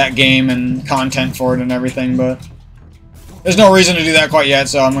that game and content for it and everything, but there's no reason to do that quite yet,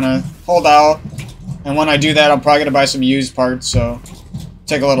 so I'm gonna hold out, and when I do that, I'm probably gonna buy some used parts, so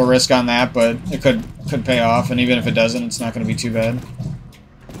take a little risk on that, but it could pay off, and even if it doesn't, it's not gonna be too bad.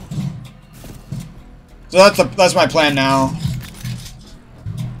 So that's my plan now.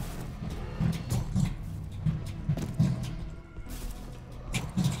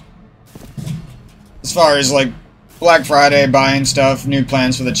 As far as, like, Black Friday, buying stuff, new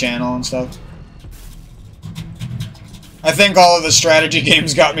plans for the channel and stuff. I think all of the strategy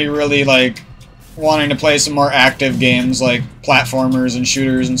games got me really, like, wanting to play some more active games, like platformers and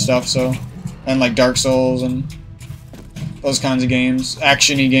shooters and stuff, so... And, like, Dark Souls and those kinds of games.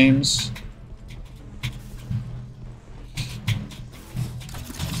 Action-y games.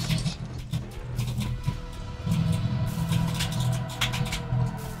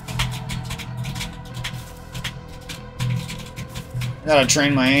 Gotta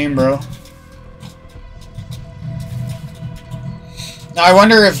train my aim, bro. Now, I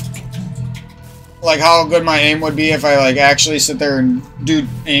wonder if, like, how good my aim would be if I, like, actually sit there and do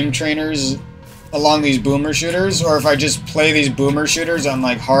aim trainers along these boomer shooters, or if I just play these boomer shooters on,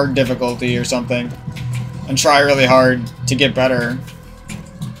 like, hard difficulty or something, and try really hard to get better.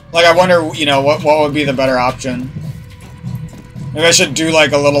 Like, I wonder, you know, what would be the better option. Maybe I should do,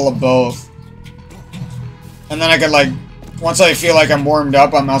 like, a little of both. And then I could, like, once I feel like I'm warmed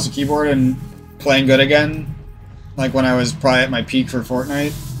up on mouse and keyboard and playing good again, like when I was probably at my peak for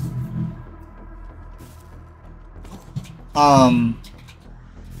Fortnite.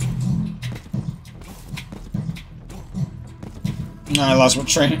 No, I lost my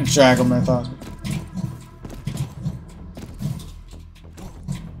track of my thoughts.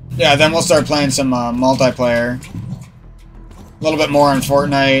 Yeah, then we'll start playing some multiplayer. A little bit more on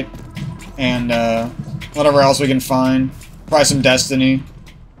Fortnite, and whatever else we can find. Probably some Destiny.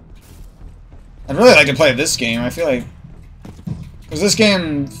 I'd really like to play this game. I feel like... Because this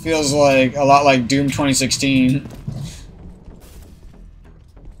game feels like a lot like Doom 2016.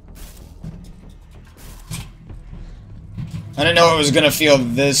 I didn't know it was going to feel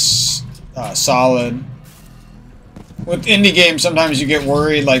this solid. With indie games, sometimes you get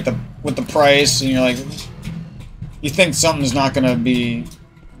worried like with the price, and you're like... You think something's not going to be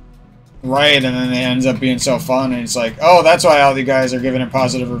right, and then it ends up being so fun, and it's like, oh, that's why all the guys are giving it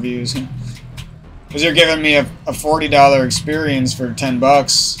positive reviews. Because you're giving me a $40 experience for 10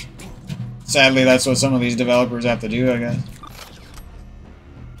 bucks. Sadly, that's what some of these developers have to do, I guess.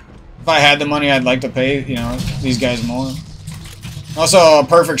 If I had the money, I'd like to pay, you know, these guys more. Also, a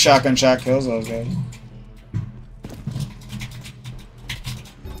perfect shotgun shot kills those guys.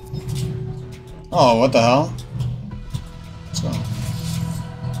 Oh, what the hell? What's going on?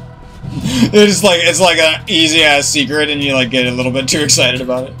 It's like an easy ass secret, and you like get a little bit too excited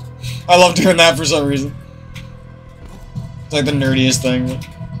about it. I love doing that for some reason. It's like the nerdiest thing.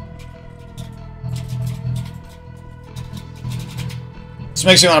 This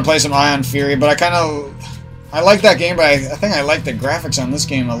makes me want to play some Ion Fury, but I like that game, but I think I like the graphics on this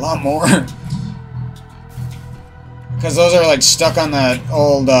game a lot more. Because those are like stuck on that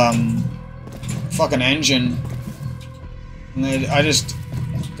old fucking engine. And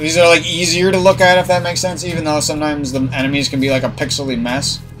these are like easier to look at, if that makes sense, even though sometimes the enemies can be like a pixely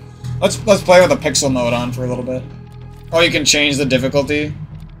mess. Let's play with a pixel mode on for a little bit. Oh, you can change the difficulty?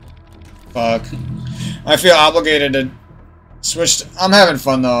 Fuck. I feel obligated to switch I'm having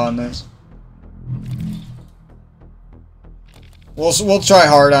fun though on this. We'll try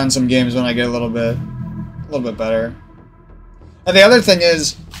hard on some games when I get a little bit better. And the other thing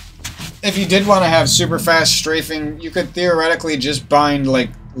is, if you did want to have super fast strafing, you could theoretically just bind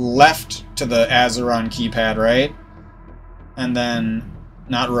like left to the Azeron keypad, right? And then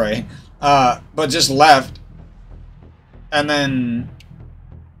not right, but just left, and then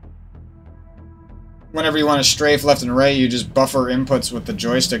whenever you want to strafe left and right, you just buffer inputs with the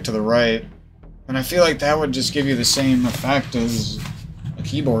joystick to the right. And I feel like that would just give you the same effect as a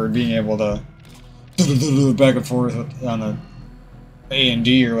keyboard, being able to back and forth on the A and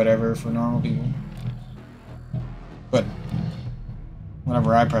D or whatever for normal people. But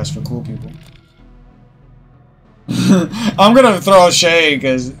whenever I press for cool people. I'm gonna throw shade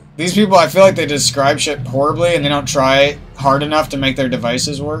because these people, I feel like they describe shit horribly and they don't try hard enough to make their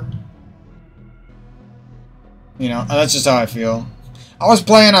devices work. You know, that's just how I feel. I was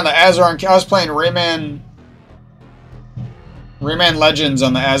playing on the Azeron. I was playing Rayman Legends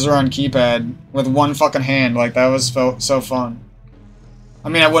on the Azeron keypad with one fucking hand. Like, that was so fun. I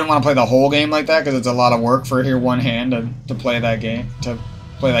mean, I wouldn't want to play the whole game like that because it's a lot of work for here one hand to play that game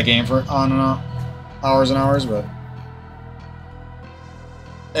for on and on, hours and hours. But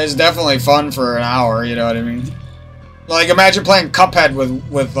it's definitely fun for an hour. You know what I mean? Like, imagine playing Cuphead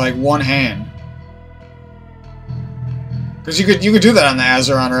with like one hand. Because you could do that on the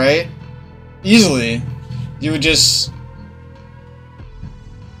Azeron, right? Easily. You would just...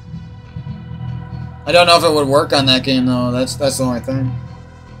 I don't know if it would work on that game though. That's the only thing.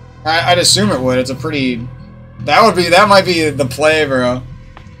 I'd assume it would. It's a pretty... That might be the play, bro.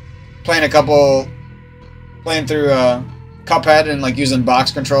 Playing through Cuphead and like using box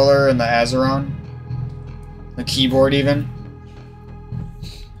controller and the Azeron. The keyboard even.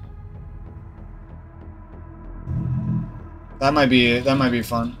 That might be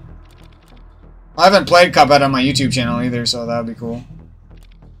fun. I haven't played Cuphead on my YouTube channel either, so that would be cool.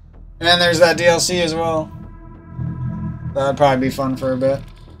 And then there's that DLC as well. That'd probably be fun for a bit.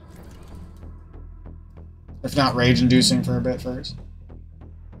 If not rage-inducing for a bit first.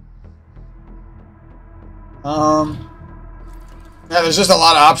 Yeah, there's just a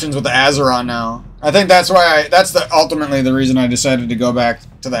lot of options with the Azeron now. I think that's why ultimately the reason I decided to go back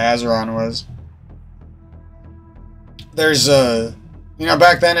to the Azeron was... There's you know,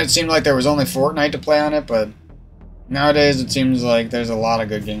 back then it seemed like there was only Fortnite to play on it, but nowadays it seems like there's a lot of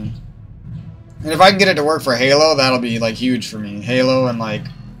good games. And if I can get it to work for Halo, that'll be like huge for me. Halo and like,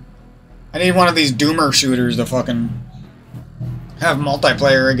 I need one of these Doomer shooters to fucking have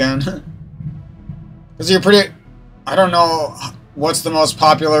multiplayer again. Because you're pretty, I don't know what's the most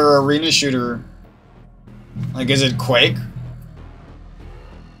popular arena shooter. Like, is it Quake?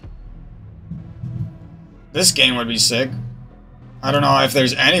 This game would be sick. I don't know if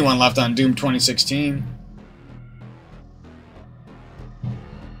there's anyone left on Doom 2016.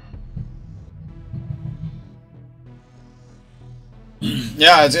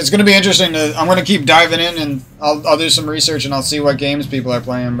 Yeah, it's going to be interesting. I'm going to keep diving in, and I'll do some research, and I'll see what games people are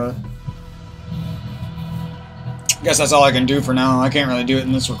playing, but... I guess that's all I can do for now. I can't really do it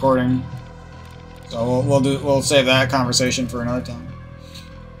in this recording. So we'll save that conversation for another time.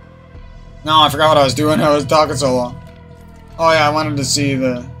 No, I forgot what I was doing. I was talking so long. Oh yeah, I wanted to see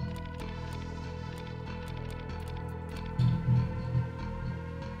the...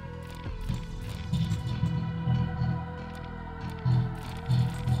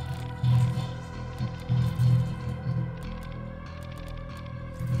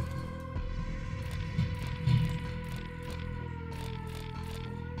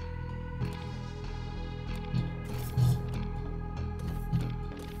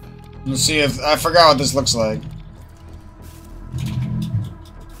 Let's see if... I forgot what this looks like.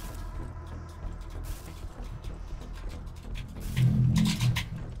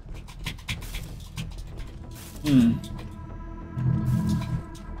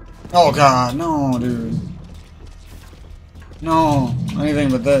 Oh god, no, dude. No,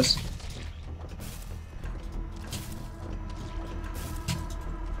 anything but this.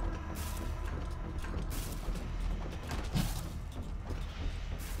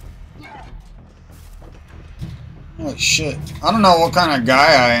 Holy shit. I don't know what kind of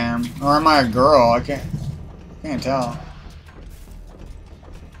guy I am. Or am I a girl? I can't tell.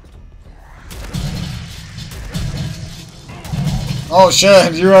 Oh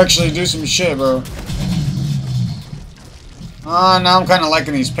shit, you actually do some shit, bro. Now I'm kind of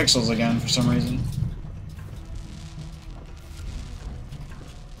liking these pixels again for some reason.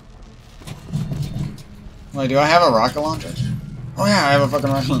 Wait, do I have a rocket launcher? Oh yeah, I have a fucking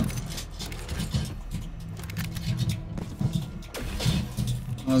rocket launcher.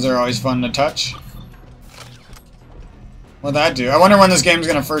 Those are always fun to touch. What'd that do? I wonder when this game's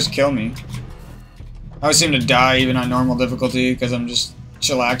gonna first kill me. I always seem to die even on normal difficulty because I'm just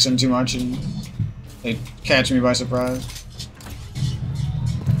chillaxing too much and they catch me by surprise.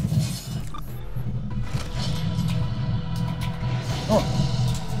 Oh.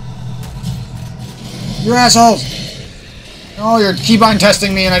 You assholes! Oh, you're keybind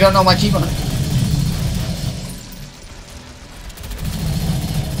testing me and I don't know my keybind.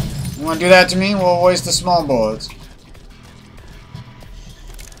 You wanna do that to me? We'll waste the small bullets.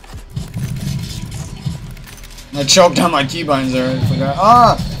 I choked on my keybinds there. I forgot.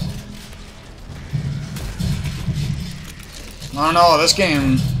 Ah! I don't know, this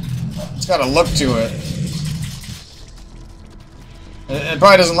game, it's got a look to it. It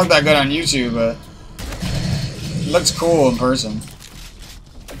probably doesn't look that good on YouTube, but it looks cool in person.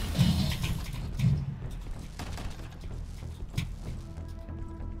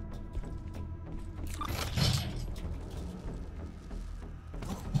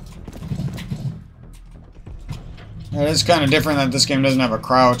 It is kind of different that this game doesn't have a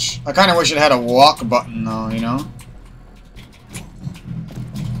crouch. I kind of wish it had a walk button, though, you know?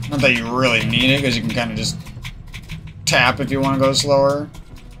 Not that you really need it, because you can kind of just tap if you want to go slower.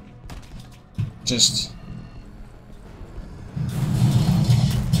 Just...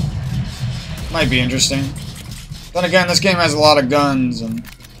 might be interesting. Then again, this game has a lot of guns, and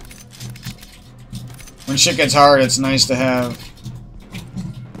when shit gets hard, it's nice to have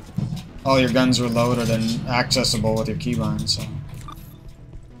all your guns reloaded and accessible with your keybind, so...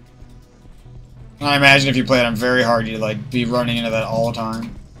 And I imagine if you play it on very hard, you'd like be running into that all the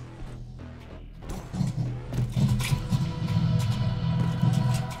time.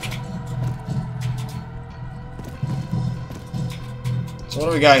 So what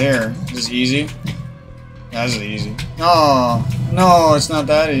do we got here? Is this easy? Yeah, this is easy. Oh, no, it's not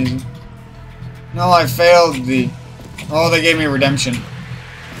that easy. No, I failed the... Oh, they gave me redemption.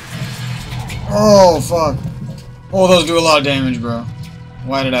 Oh, fuck. Oh, those do a lot of damage, bro.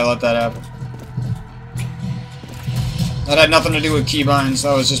 Why did I let that happen? That had nothing to do with keybinds.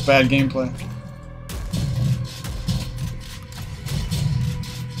 That was just bad gameplay.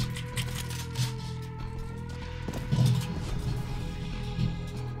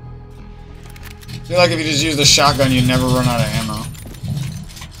 I feel like if you just use the shotgun, you'd never run out of ammo.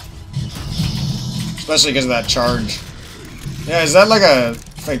 Especially because of that charge. Yeah, is that like a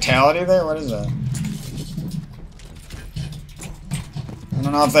fatality there? What is that? I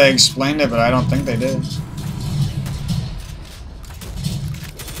don't know if they explained it, but I don't think they did.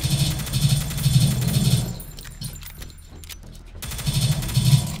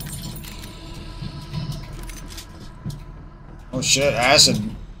 Oh shit, acid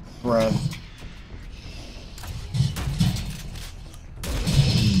breath.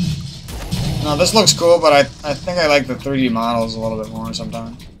 No, this looks cool, but I think I like the 3D models a little bit more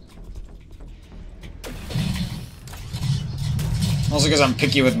sometimes. Mostly because I'm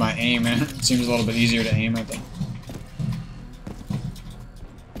picky with my aim, and it seems a little bit easier to aim, I think.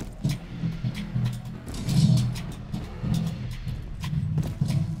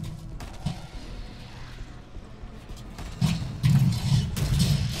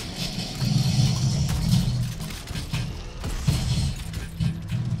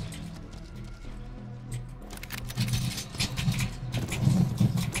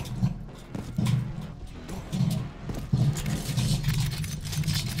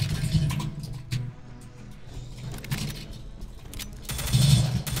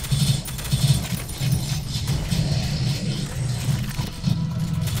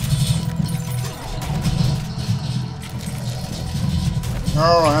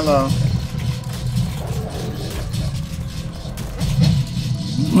 Oh, hello.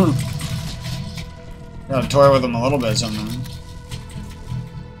 Gotta toy with them a little bit sometimes.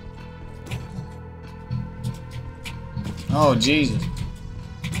 Oh, Jesus.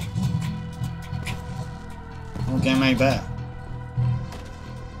 Oh, can't make that.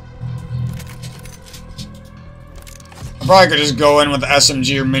 I probably could just go in with the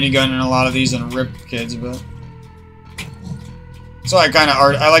SMG or minigun in a lot of these and rip kids, but... So I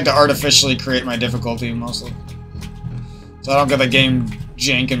like to artificially create my difficulty mostly. So I don't get the game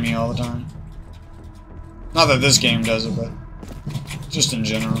janking me all the time. Not that this game does it, but just in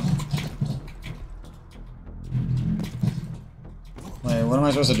general. Wait, what am I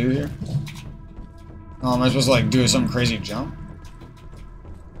supposed to do here? Oh, am I supposed to like do some crazy jump?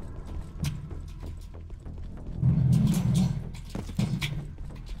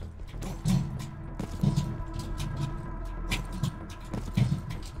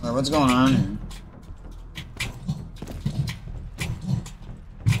 Wait, what's going on here?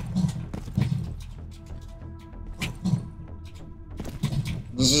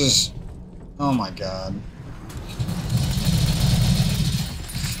 This is... Oh my god.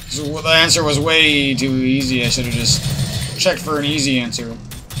 So the answer was way too easy. I should have just checked for an easy answer.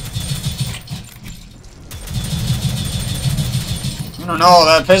 I don't know,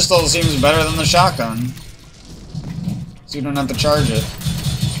 that pistol seems better than the shotgun. So you don't have to charge it.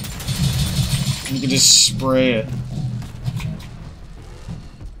 You can just spray it.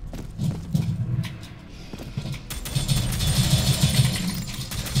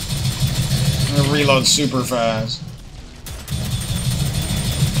 It reloads super fast.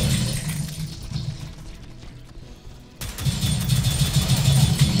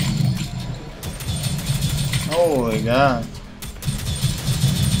 Holy God.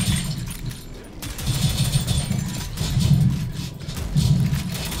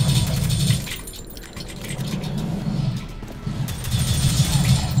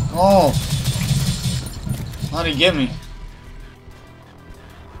 Oh! How'd he get me?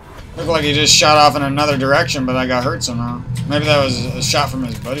 Looked like he just shot off in another direction, but I got hurt somehow. Maybe that was a shot from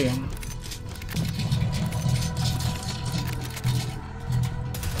his buddy. I don't know.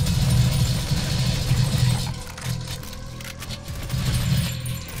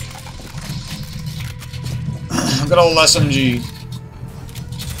 Good old SMG.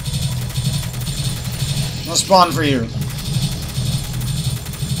 No spawn for you.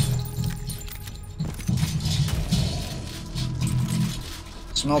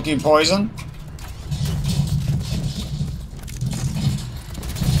 Smoky poison?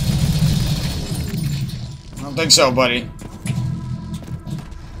 I don't think so, buddy.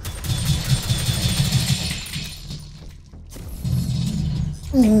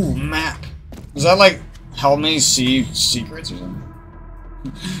 Ooh, map. Is that like help me see secrets or something?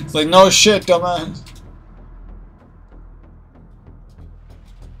 It's like, no shit, dumbass.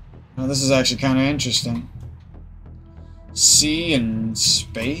 Now this is actually kind of interesting. Sea and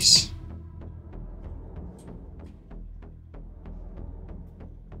space?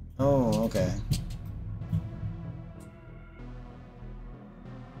 Oh, okay.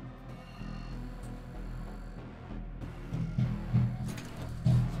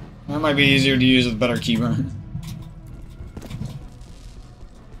 That might be easier to use with better keyboard.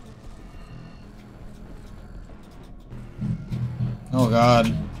 Oh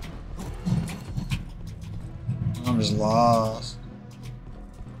God. I'm just lost.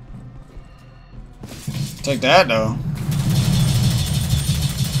 Take that though.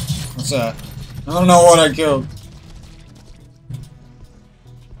 What's that? I don't know what I killed.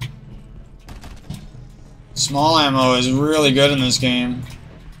 Small ammo is really good in this game.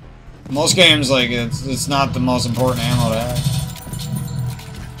 Most games, like, it's not the most important ammo to have.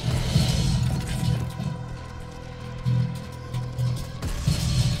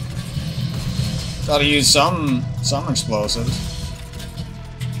 Gotta use some explosives.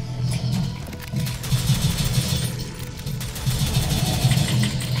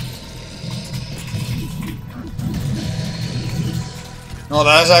 Oh,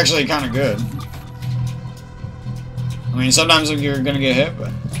 that's actually kind of good. I mean, sometimes you're gonna get hit,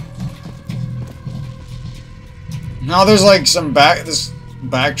 but no, there's like some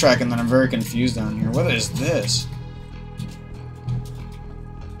backtracking that I'm very confused on here. What is this?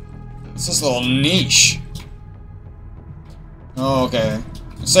 It's this little niche. Oh, okay.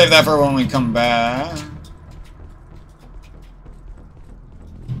 Save that for when we come back.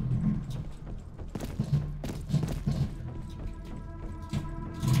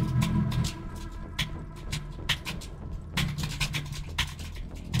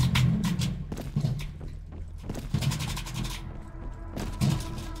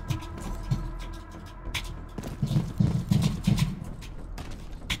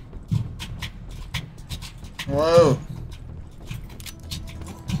 Whoa.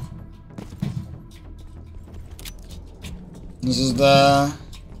 This is the...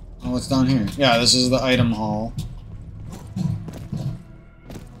 Oh, what's down here? Yeah, this is the item hall.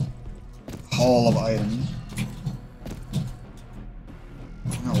 Hall of items.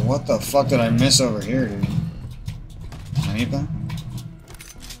 Oh, what the fuck did I miss over here, dude? Anything?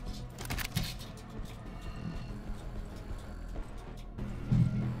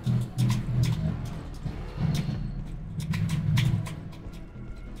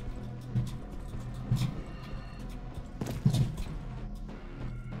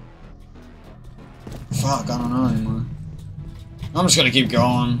 Fuck, I don't know anymore. I'm just gonna keep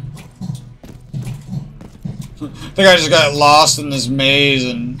going. I think I just got lost in this maze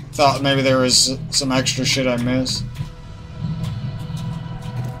and thought maybe there was some extra shit I missed.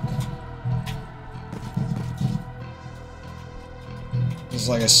 This is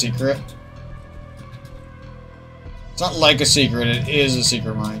like a secret. It's not like a secret, it is a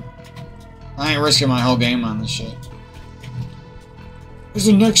secret, Mike. I ain't risking my whole game on this shit. There's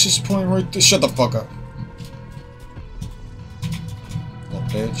a nexus point right there. Shut the fuck up. Little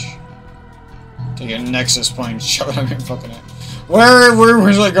bitch. Take a nexus point and shove it on your fucking head. Where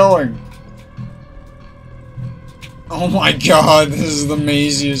was I going? Oh my god, this is the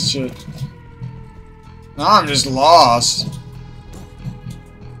maziest shit. Now I'm just lost.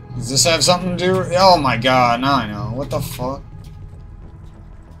 Does this have something to do with... Oh my god, now I know. What the fuck?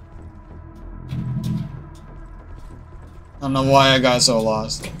 don't know why I got so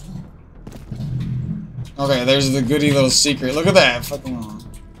lost. Okay, there's the goody little secret. Look at that. Fucking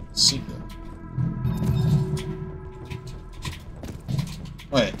secret.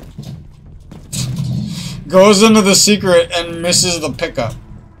 Wait. Goes into the secret and misses the pickup.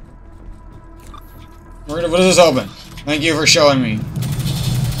 What does this open? Thank you for showing me.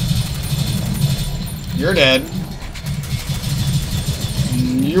 You're dead.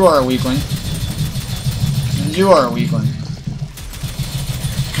 And you are a weakling. And you are a weakling.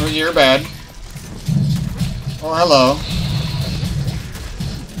 Oh, you're bad. Oh, hello.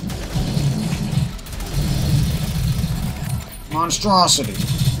 Monstrosity.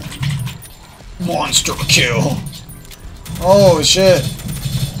 Monster kill. Oh, shit.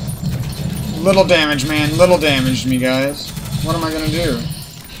 Little damage, man. Little damage to me, guys. What am I gonna do?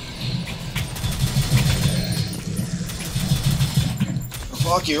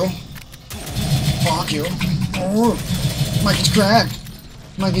 Fuck you. Fuck you. Oh, Mikey's cracked.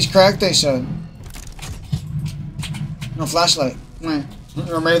 Mikey's cracked, they said. No flashlight. Meh.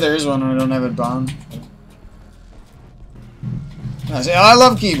 Or maybe there is one and I don't have it bound. I say, oh, I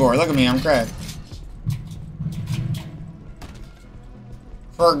love keyboard. Look at me, I'm cracked.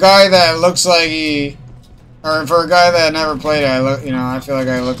 For a guy that looks like he, or for a guy that never played it, I feel like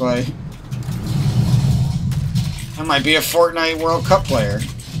I look like I might be a Fortnite World Cup player.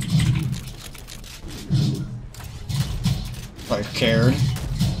 If I cared.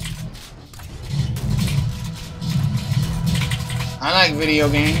 I like video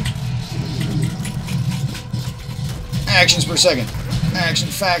game. Actions per second.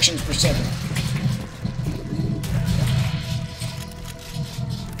 Factions per second.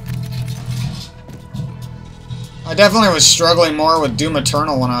 I definitely was struggling more with Doom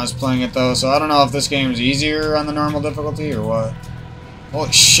Eternal when I was playing it though, so I don't know if this game is easier on the normal difficulty or what.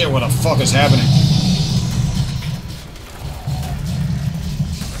 Holy shit, what the fuck is happening?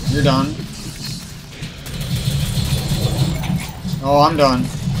 You're done. Oh, I'm done.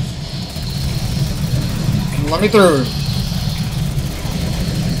 Let me through.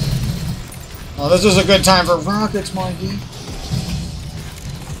 Oh, this is a good time for rockets, Mikey.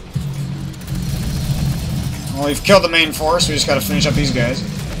 Well, we've killed the main force. We just gotta finish up these guys.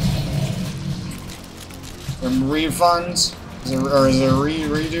 Some refunds? Is there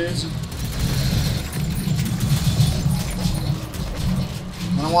redos?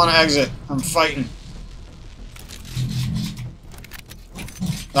 I don't want to exit. I'm fighting.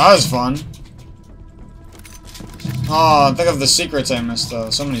 That was fun. Oh, think of the secrets I missed, though.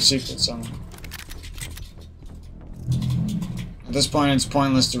 So many secrets. At this point, it's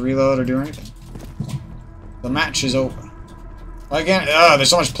pointless to reload or do anything. The match is over. Why can't... there's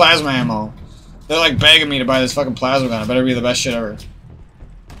so much plasma ammo. They're like begging me to buy this fucking plasma gun. It better be the best shit ever.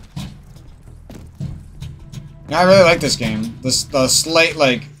 Yeah, I really like this game. The slight,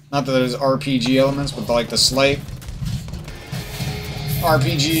 like... Not that there's RPG elements, but the slight...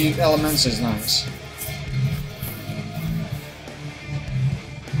 RPG elements is nice.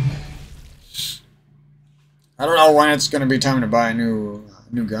 I don't know when it's gonna be time to buy a new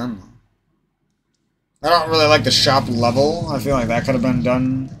gun. I don't really like the shop level. I feel like that could have been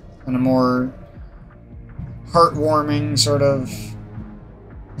done in a more heartwarming sort of...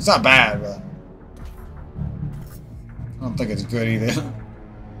 It's not bad, but I don't think it's good either.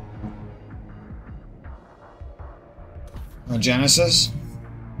 Oh, Genesis?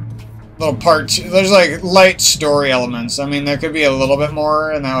 Little part 2. There's like light story elements. I mean, there could be a little bit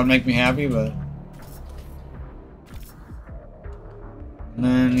more and that would make me happy, but... And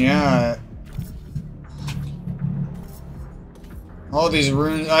then, yeah... All these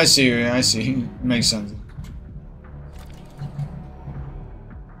runes... I see. It makes sense.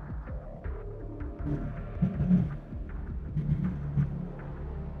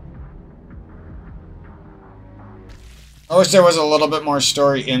 I wish there was a little bit more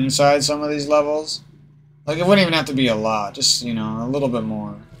story inside some of these levels. Like, it wouldn't even have to be a lot. Just, you know, a little bit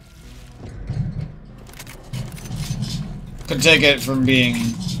more. Could take it from being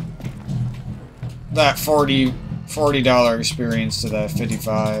that $40 experience to that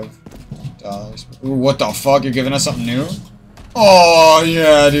 $55. Ooh, what the fuck? You're giving us something new? Oh,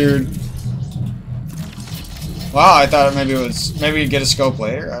 yeah, dude. Wow, I thought maybe you'd get a scope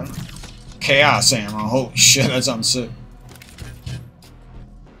later. I don't know. Chaos ammo. Holy shit, that sounds sick.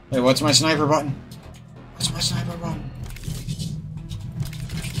 Wait, what's my sniper button? What's my sniper button?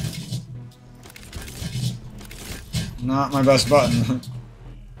 Not my best button.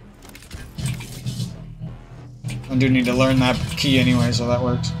 I do need to learn that key anyway, so that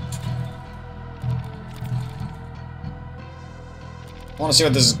works. I want to see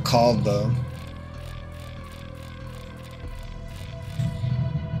what this is called, though.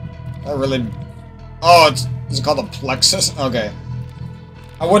 That really... Oh, is it called a plexus? Okay.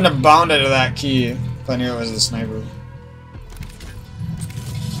 I wouldn't have bounded to that key if I knew it was the sniper.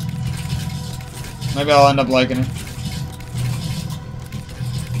 Maybe I'll end up liking it.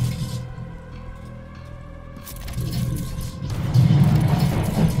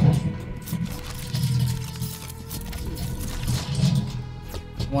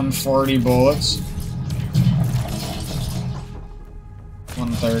 $140 bullets.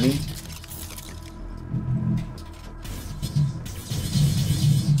 130.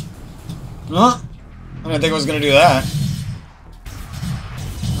 Huh? I didn't think I was gonna do that.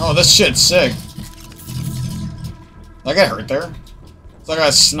 Oh, this shit's sick. Did I get hurt there? It's like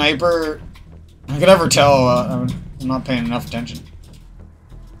a sniper. I could never tell. I'm not paying enough attention.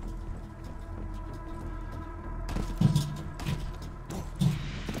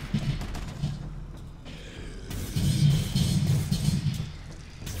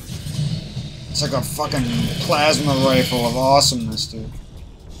 It's like a fucking plasma rifle of awesomeness, dude.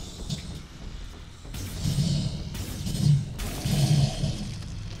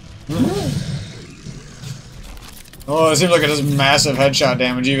 Oh, it seems like it does massive headshot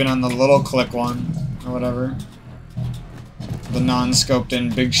damage even on the little click one, or whatever. The non-scoped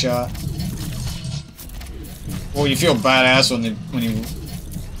in big shot. Well, you feel badass when you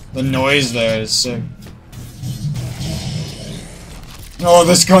the noise there is sick. Oh,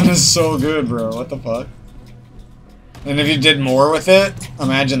 this gun is so good, bro. What the fuck? And if you did more with it,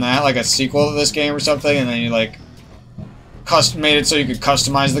 imagine that, like a sequel to this game or something, and then you like made it so you could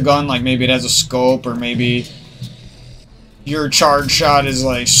customize the gun, like maybe it has a scope, or maybe your charge shot is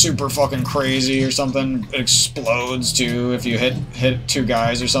like super fucking crazy or something. It explodes too if you hit two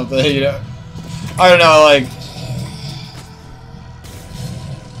guys or something, you know. I don't know, like.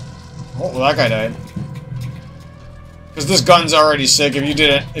 Oh, well, that guy died. Because this gun's already sick. If you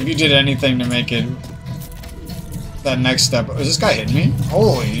did anything to make it that next step. Is this guy hitting me?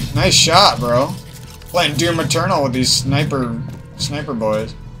 Holy, nice shot, bro. Playing Doom Eternal with these sniper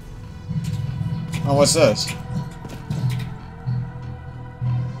boys. Oh, what's this?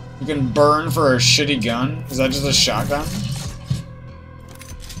 You can burn for a shitty gun? Is that just a shotgun?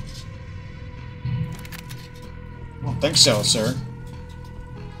 I don't think so, sir.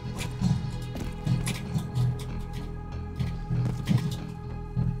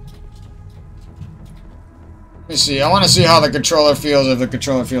 Let me see. I want to see how the controller feels if the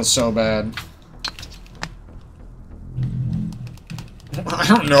controller feels so bad. I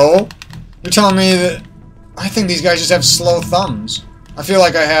don't know. You're telling me that... I think these guys just have slow thumbs. I feel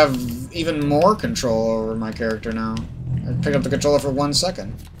like I have even more control over my character now. I picked up the controller for 1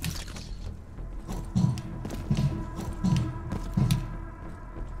 second.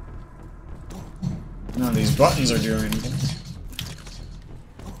 None of these buttons are doing anything.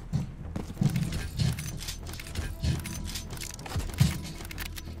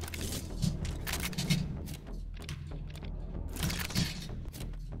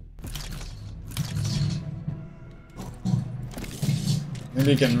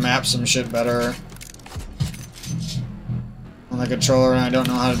 Maybe you can map some shit better on the controller, and I don't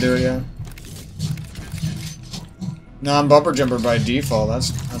know how to do it yet. No, I'm bumper jumper by default. That's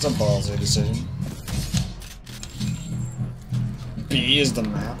a ballsy decision. B is the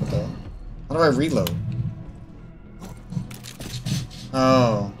map, though. How do I reload?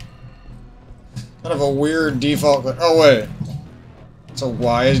 Oh. Kind of a weird default. Oh wait. So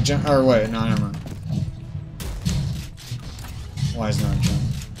Y is jump. Or wait, no, never mind. Y is not jump.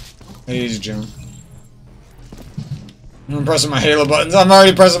 A is jump. I'm pressing my Halo buttons. I'm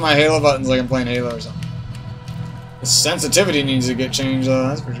already pressing my Halo buttons like I'm playing Halo or something. The sensitivity needs to get changed, though.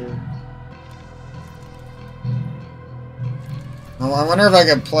 That's for sure. Oh, I wonder if I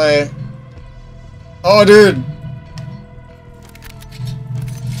could play. Oh, dude.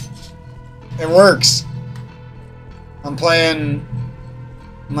 It works. I'm playing.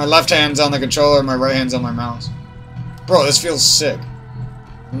 My left hand's on the controller, my right hand's on my mouse. Bro, this feels sick.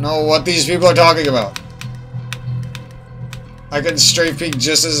 I don't know what these people are talking about. I can straight peek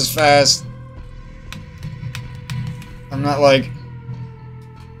just as fast. I'm not like...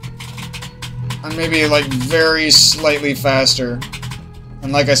 I'm maybe like very slightly faster.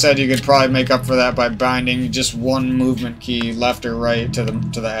 And like I said, you could probably make up for that by binding just one movement key, left or right, to the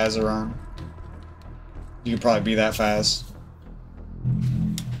Azeron. You could probably be that fast.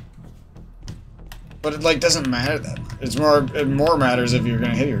 But it like doesn't matter that much. It more matters if you're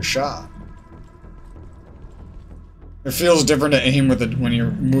gonna hit your shot. It feels different to aim with it when you're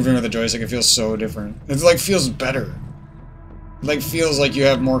moving with a joystick. It feels so different. It like feels better. It like feels like you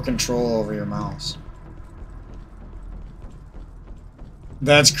have more control over your mouse.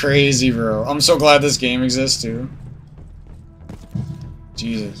 That's crazy, bro. I'm so glad this game exists, too.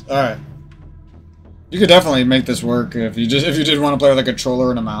 Jesus. Alright. You could definitely make this work if you did want to play with a controller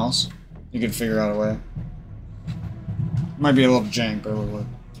and a mouse. You could figure out a way. Might be a little jank, but it would work.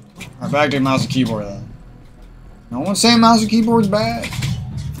 Alright, back to mouse and keyboard, though. No one's saying mouse and keyboard's bad.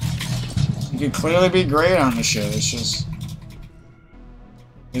 You could clearly be great on this shit. It's just...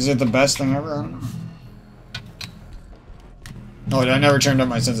 Is it the best thing ever? I don't know. Oh, I never turned up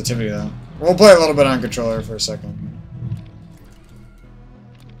my sensitivity, though. We'll play a little bit on controller for a second.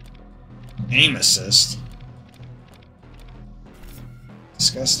 Aim assist?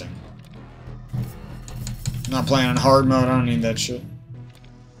 Disgusting. I'm not playing on hard mode, I don't need that shit.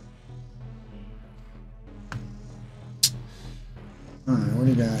 Alright, what do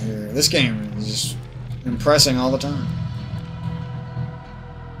you got here? This game is just impressing all the time.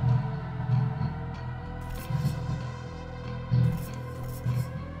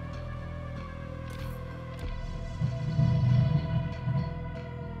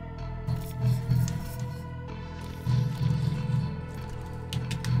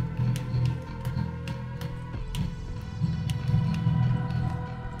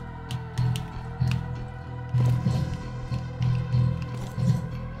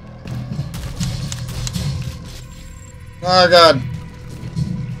 Oh god.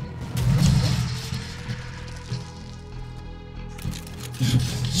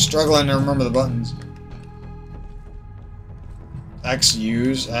 Struggling to remember the buttons. X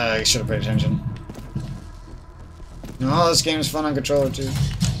use. I should have paid attention. No, this game is fun on controller too.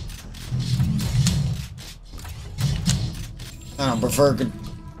 I don't prefer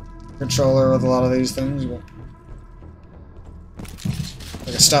controller with a lot of these things, but I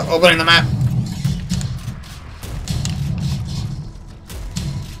can stop opening the map.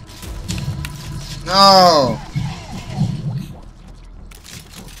 No!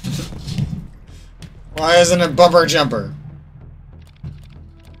 Why isn't it bumper jumper?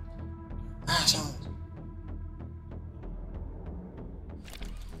 Assholes.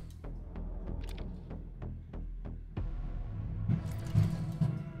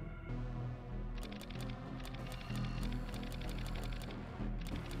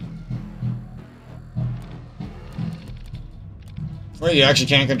 Wait, you actually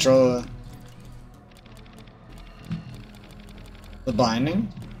can't control the binding?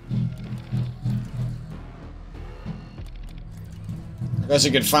 I guess you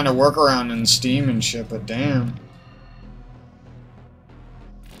could find a workaround in Steam and shit, but damn.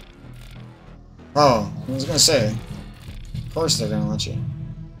 Oh, I was gonna say. Of course they're gonna let you.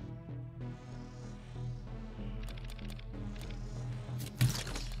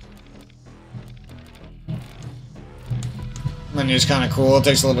 Menu's kind of cool. It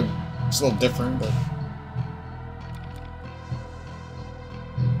takes a little, it's a little different, but.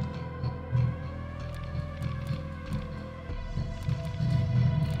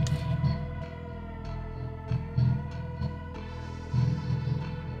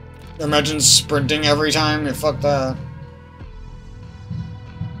 Imagine sprinting every time. Yeah, fuck that.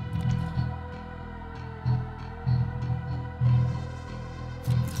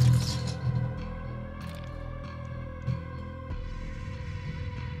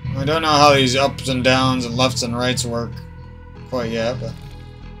 I don't know how these ups and downs and lefts and rights work quite yet, but...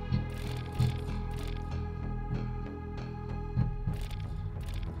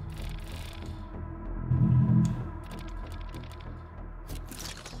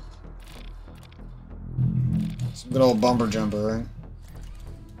 Some good old bumper jumper, right?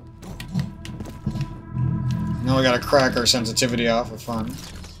 Now we gotta crack our sensitivity off for fun.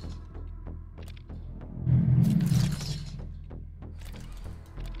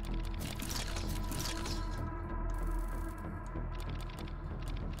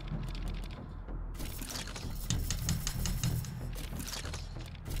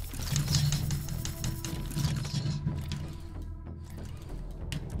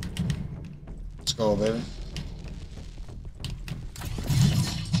 Let's go, baby.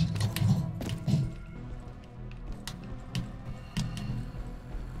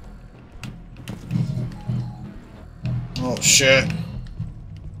 Oh shit.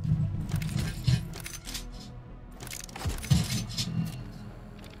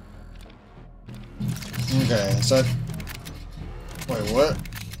 Okay, is that... Wait, what?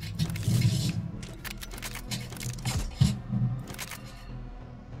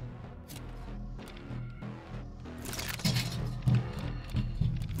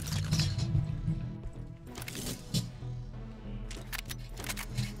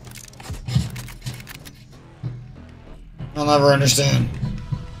 I'll never understand.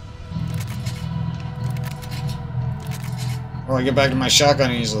 Oh, I get back to my shotgun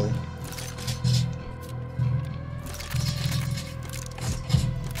easily.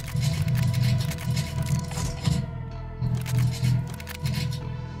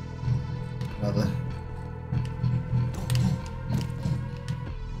 Whatever.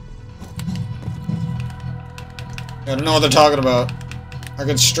 I don't know what they're talking about. I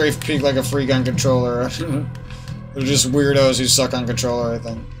could strafe peek like a freak on controller. They're just weirdos who suck on controller, I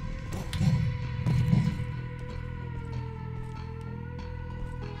think.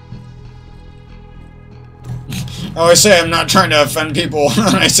 I always say I'm not trying to offend people,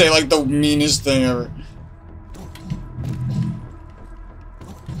 and I say like the meanest thing ever.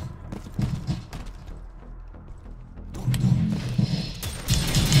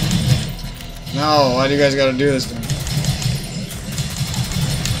 No, why do you guys gotta do this to me?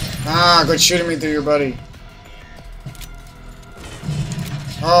 Ah, quit shooting me through your buddy.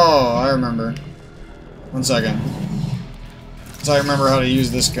 Oh, I remember. 1 second. So I remember how to use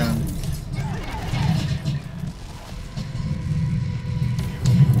this gun.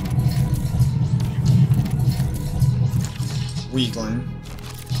 Weakling.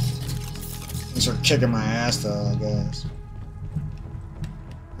 They start kicking my ass though, I guess.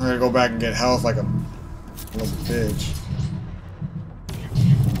 I'm gonna go back and get health like a little bitch.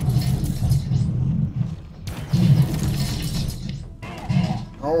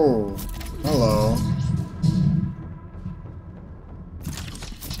 Oh, hello.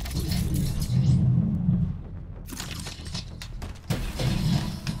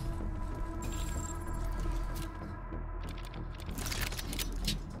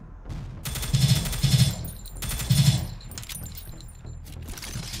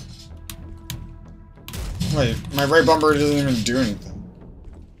 Wait, my right bumper doesn't even do anything.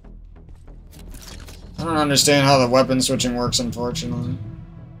 I don't understand how the weapon switching works, unfortunately.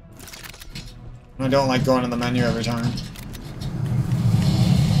 I don't like going to the menu every time.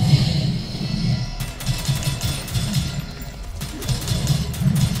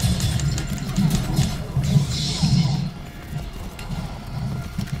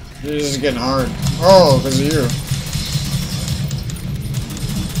 This is getting hard. Oh, because of you.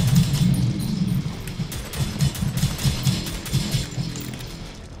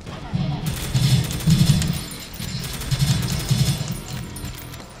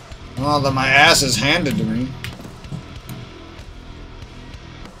 Oh, that my ass is handed to me.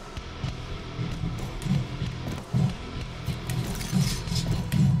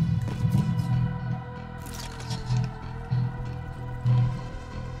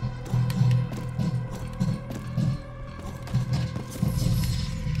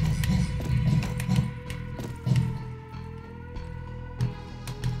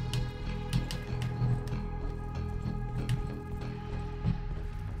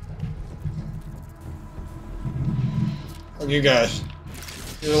 Look, you guys.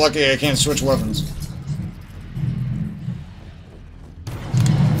 You're lucky I can't switch weapons.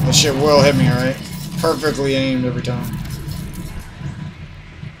 That shit will hit me, alright? Perfectly aimed every time.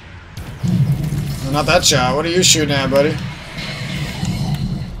 Oh, not that shot. What are you shooting at, buddy?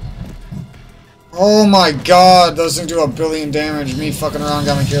 Oh my god, those things do 1 billion damage. Me fucking around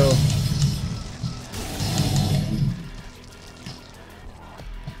got me killed.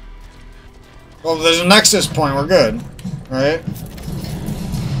 Well, there's a nexus point. We're good. Right?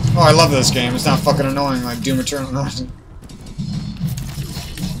 Oh, I love this game. It's not fucking annoying like Doom Eternal. No.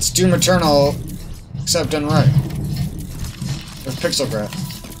 It's Doom Eternal, except done right. With pixel graph.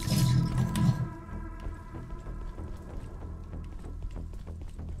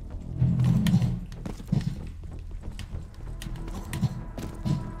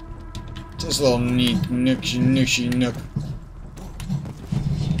 Just a little neat, nookshy nook.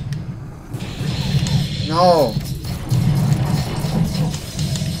 No!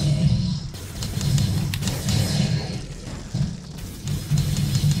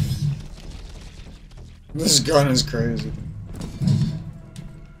 This gun is crazy.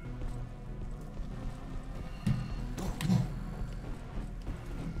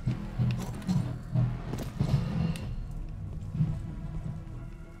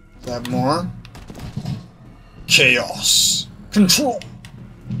 Is that more? Chaos. Control.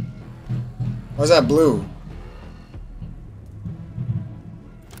 Why's that blue?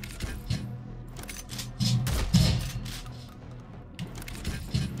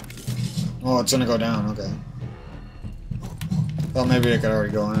 Oh, it's gonna go down, okay. Thought maybe I could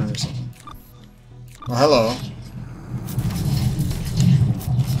already go in or something. Oh, hello.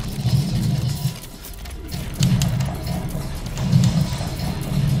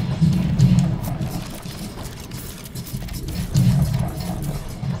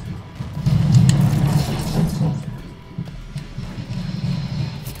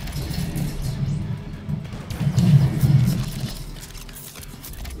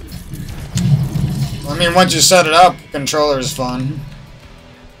 mean, once you set it up, controller is fun.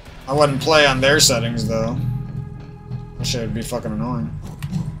 I wouldn't play on their settings, though. That shit would be fucking annoying.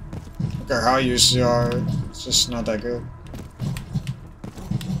 I don't care how used you are, it's just not that good.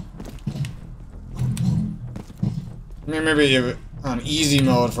 I mean, maybe you have it on easy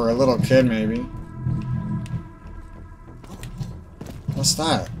mode for a little kid, maybe. What's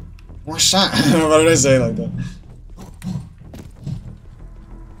that? What's that? What did I say like that?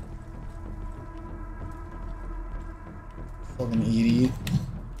 Fucking idiot.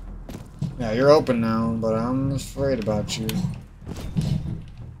 Yeah, you're open now, but I'm afraid about you.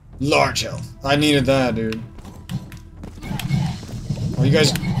 Large health. I needed that, dude. Oh, you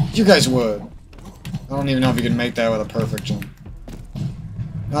guys would. I don't even know if you can make that with a perfect jump.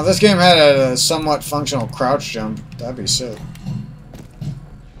 Now, if this game had a somewhat functional crouch jump, that'd be sick.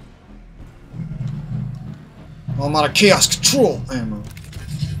 Oh, I'm out of chaos control ammo.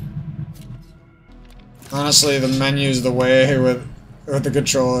 Honestly, the menu's the way with the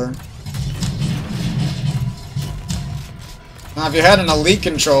controller. Now, if you had an elite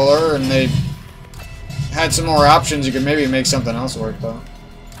controller and they had some more options, you could maybe make something else work, though.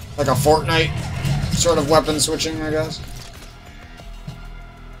 Like a Fortnite sort of weapon switching, I guess.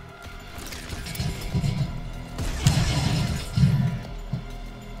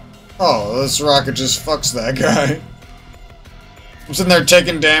 Oh, this rocket just fucks that guy. I'm sitting there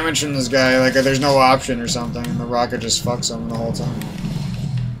taking damage from this guy, like there's no option or something, and the rocket just fucks him the whole time.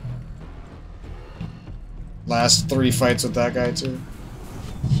 Last 3 fights with that guy, too.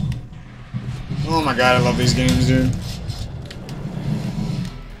 Oh my god, I love these games, dude.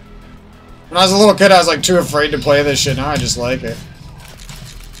 When I was a little kid, I was like too afraid to play this shit. Now I just like it.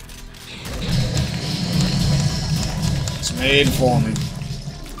 It's made for me.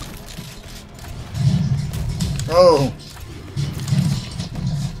 Oh.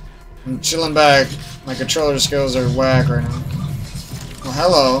 I'm chilling back. My controller skills are whack right now. Oh,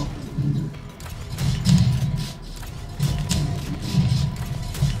 hello.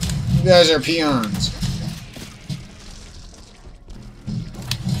 You guys are peons.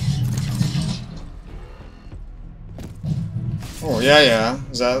 Oh, yeah.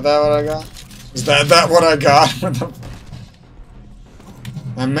 Is that what I got? Is that what I got?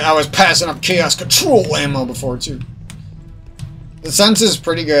 I was passing up chaos control ammo before, too. The sense is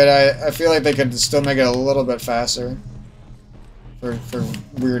pretty good. I feel like they could still make it a little bit faster. For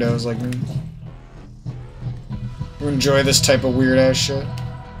weirdos like me. Who enjoy this type of weird-ass shit.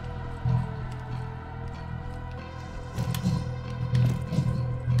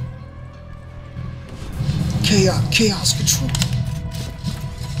 Chaos control.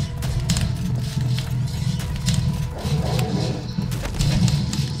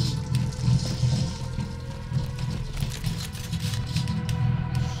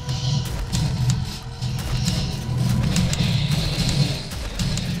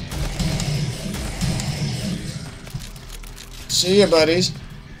 See ya, buddies.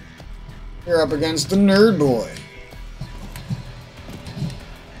 You're up against the nerd boy.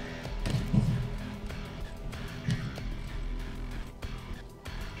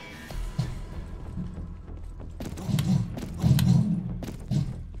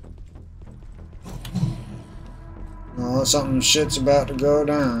 Oh, something shit's about to go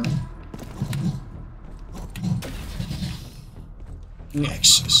down.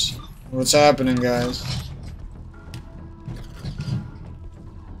 Nexus. What's happening, guys?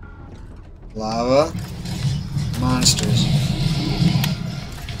 Lava. Monsters.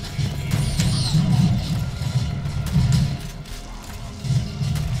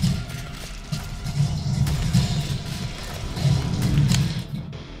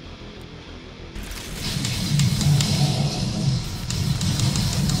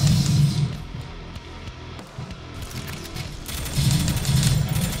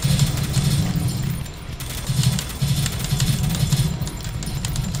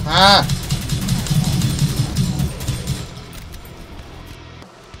 Ah!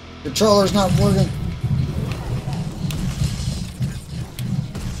 Controller's not working.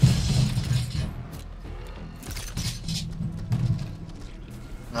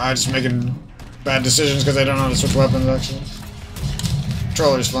 I'm just making bad decisions because I don't know how to switch weapons, actually.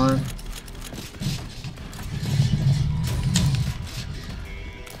 Controller's fine.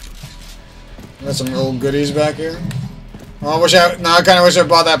 Got some old goodies back here. Oh, I kind of wish I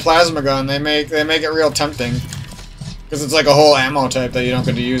bought that plasma gun. They make it real tempting. Because it's like a whole ammo type that you don't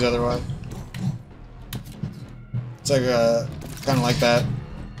get to use otherwise. It's like kind of like that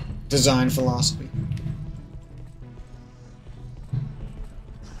design philosophy.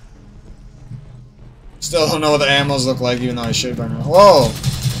 Still don't know what the ammos look like, even though I should by now. Whoa!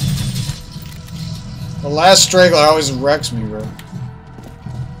 The last straggler always wrecks me, bro.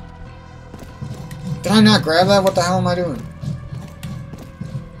 Did I not grab that? What the hell am I doing?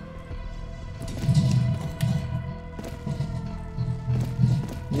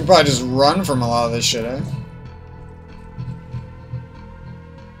 You can probably just run from a lot of this shit, eh?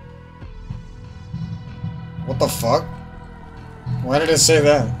 What the fuck? Why did it say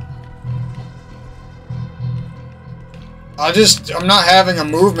that? I'm not having a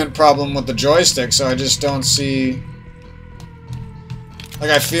movement problem with the joystick, so I just don't see...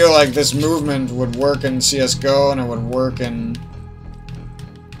 Like, I feel like this movement would work in CSGO, and it would work in...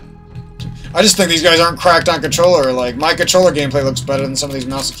 I just think these guys aren't cracked on controller. Like, my controller gameplay looks better than some of these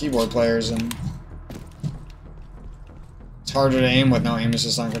mouse and keyboard players, and... It's harder to aim with no aim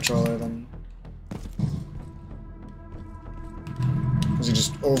assist on controller than... Because you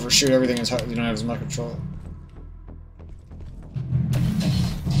just overshoot everything as hard, you don't have as much control.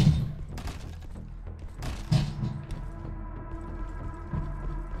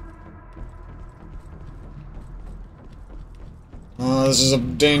 Oh, this is a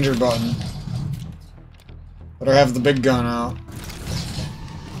danger button. Better have the big gun out.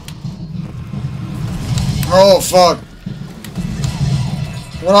 Oh, fuck.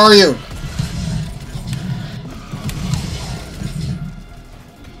 What are you?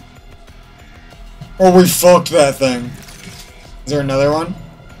 Oh, we fucked that thing. Is there another one?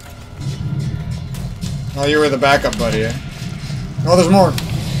 Oh, you were the backup buddy, eh? Oh, there's more.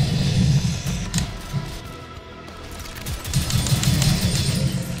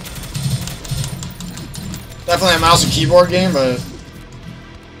 Definitely a mouse and keyboard game, but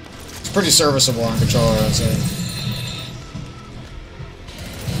it's pretty serviceable on controller, I'd say.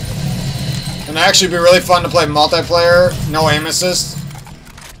 And it'd actually be really fun to play multiplayer, no aim assist,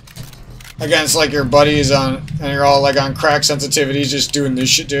 against like your buddies on, and you're all like on crack sensitivities, just doing this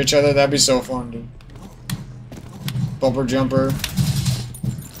shit to each other. That'd be so fun, dude. Bumper jumper.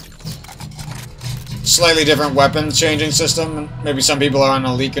 Slightly different weapon changing system. Maybe some people are on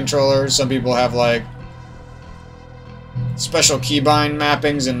elite controllers. Some people have like special keybind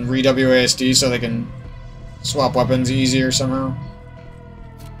mappings and re-WASD so they can swap weapons easier somehow.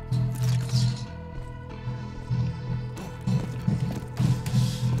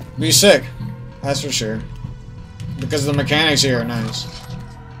 Be sick, that's for sure. Because the mechanics here are nice.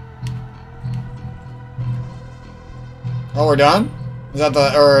 Oh, we're done? Is that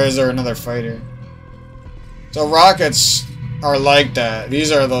the, or is there another fighter? So rockets are like that.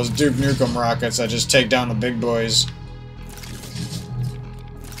 These are those Duke Nukem rockets that just take down the big boys.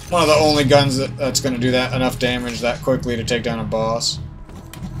 One of the only guns that's going to do that enough damage that quickly to take down a boss.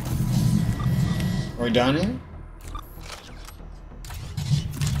 Are we done here?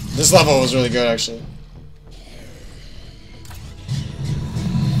 This level was really good, actually.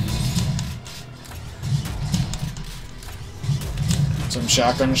 Some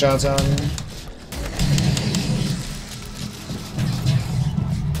shotgun shots out here.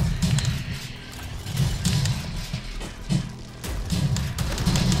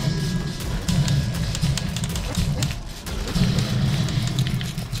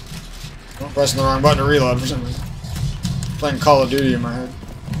 I'm pressing the wrong button to reload for some reason. I'm playing Call of Duty in my head.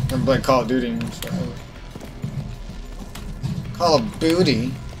 I've been playing Call of Duty in forever. Call of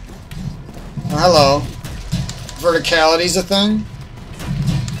Booty? Oh, hello. Verticality's a thing?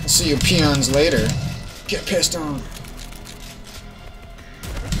 I'll see you peons later. Get pissed on.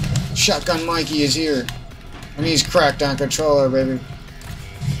 Shotgun Mikey is here. And he's cracked on controller, baby.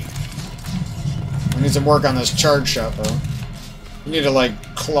 I need some work on this charge shot, though. You need to,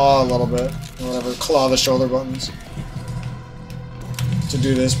 like, claw a little bit. Or whatever. Claw the shoulder buttons. To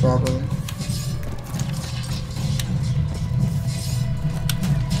do this properly.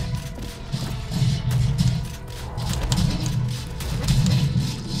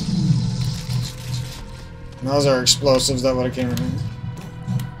 And those are explosives that would have came in here.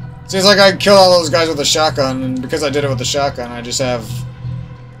 Seems like I killed all those guys with a shotgun, and because I did it with the shotgun, I just have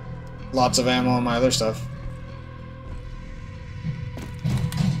lots of ammo on my other stuff.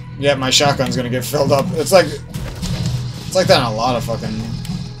 Yeah, my shotgun's gonna get filled up. It's like that in a lot of fucking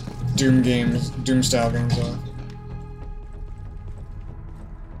Doom games, Doom style games.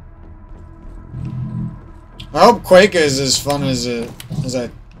 I hope Quake is as fun as I.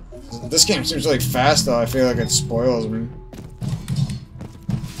 This game seems really fast though. I feel like it spoils me.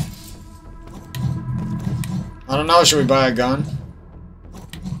 I don't know. Should we buy a gun?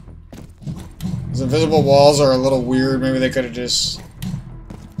 These invisible walls are a little weird. Maybe they could have just.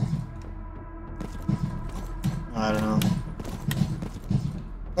 I don't know.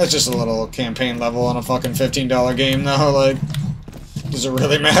 That's just a little campaign level on a fucking $15 game, though. Like, does it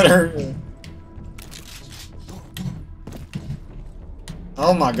really matter?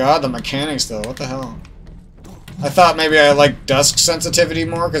 Oh my god, the mechanics though, what the hell? I thought maybe I liked dusk sensitivity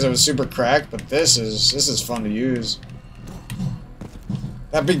more because it was super cracked, but this is fun to use.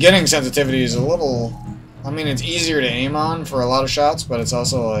 That beginning sensitivity is a little... I mean, it's easier to aim on for a lot of shots, but it's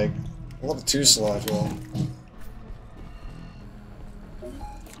also, like, a little too slow, I feel like.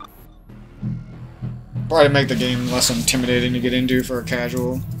 Probably make the game less intimidating to get into for a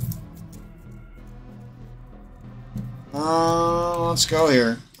casual. Let's go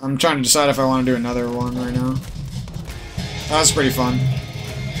here. I'm trying to decide if I want to do another one right now. That's pretty fun.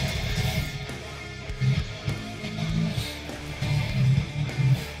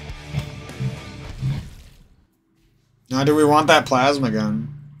 Now, do we want that plasma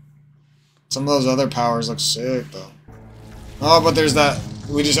gun? Some of those other powers look sick, though. Oh, but there's that...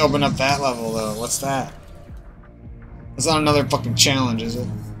 We just opened up that level, though. What's that? That's not another fucking challenge, is it?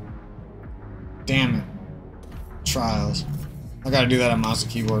 Damn it. Trials. I gotta do that on mouse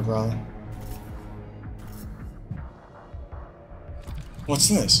and keyboard, probably. What's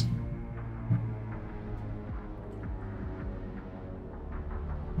this?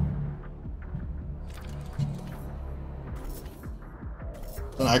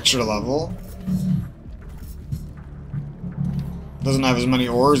 An extra level? Doesn't have as many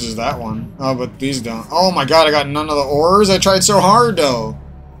ores as that one. Oh, but these don't. Oh my god, I got none of the ores? I tried so hard, though.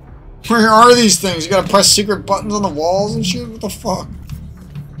 Where are these things? You gotta press secret buttons on the walls and shit? What the fuck?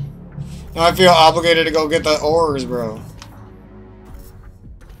 Now I feel obligated to go get the ores, bro.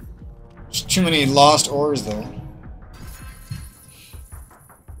 There's too many lost ores, though.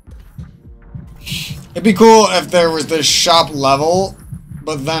 It'd be cool if there was this shop level,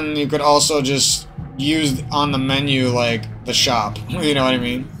 but then you could also just use on the menu, like, the shop. You know what I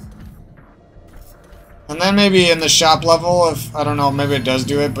mean? And then maybe in the shop level, if, I don't know, maybe it does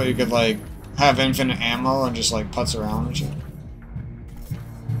do it, but you could, like, have infinite ammo and just, like, putz around and shit.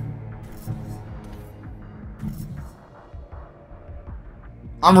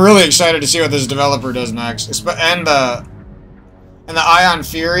 I'm really excited to see what this developer does next. And the Ion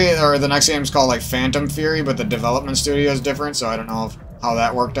Fury, or the next game's called, like, Phantom Fury, but the development studio is different, so I don't know how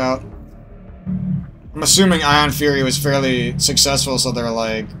that worked out. I'm assuming Ion Fury was fairly successful, so they're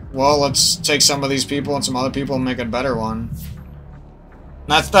like, well, let's take some of these people and some other people and make a better one.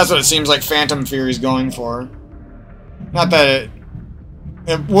 That's what it seems like Phantom Fury's going for. Not that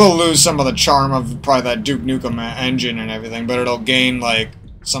it will lose some of the charm of probably that Duke Nukem engine and everything, but it'll gain, like,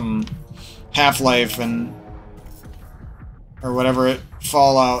 some Half-Life and... or whatever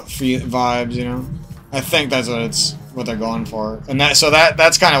Fallout vibes, you know? I think that's what they're going for. And that's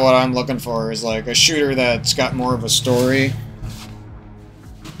kind of what I'm looking for, is like a shooter that's got more of a story.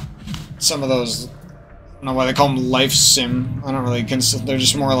 Some of those, I don't know why they call them life sim. I don't really consider, they're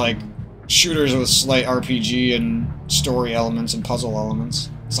just more like shooters with slight RPG and story elements and puzzle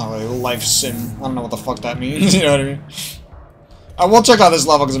elements. It's not really life sim. I don't know what the fuck that means, you know what I mean? I will check out this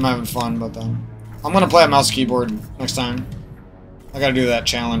level because I'm having fun, but then I'm gonna play a mouse keyboard next time. I gotta do that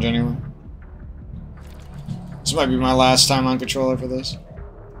challenge anyway. This might be my last time on controller for this.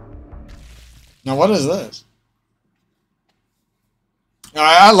 Now, what is this?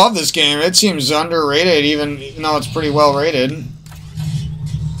 I love this game. It seems underrated, even though it's pretty well rated.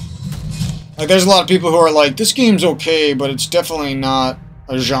 Like, there's a lot of people who are like, this game's okay, but it's definitely not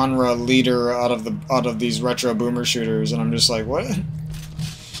a genre leader out of these retro boomer shooters. And I'm just like, what? Are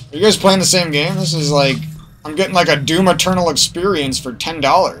you guys playing the same game? This is like, I'm getting like a Doom Eternal experience for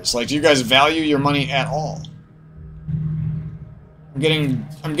 $10. Like, do you guys value your money at all? I'm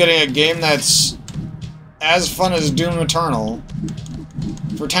getting a game that's as fun as Doom Eternal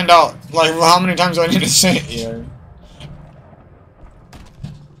for $10. Like, well, how many times do I need to say it here?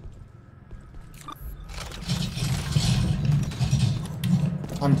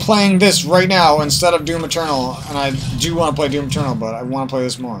 I'm playing this right now instead of Doom Eternal, and I do want to play Doom Eternal, but I want to play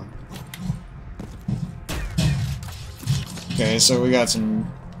this more. Okay, so we got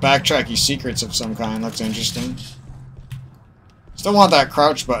some backtracky secrets of some kind. Looks interesting. Still want that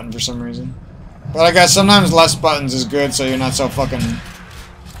crouch button for some reason. But I guess sometimes less buttons is good, so you're not so fucking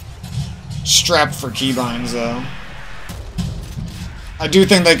strapped for keybinds, though. I do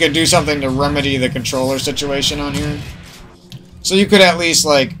think they could do something to remedy the controller situation on here. So you could at least,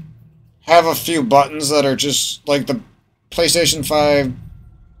 like, have a few buttons that are just, like, the PlayStation 5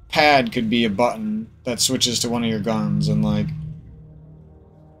 pad could be a button that switches to one of your guns, and, like,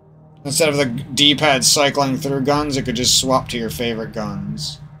 instead of the D-pad cycling through guns, it could just swap to your favorite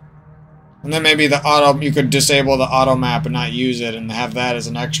guns. And then maybe you could disable the auto map and not use it, and have that as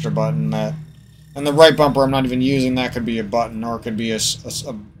an extra button. That, and the right bumper I'm not even using, that could be a button, or it could be a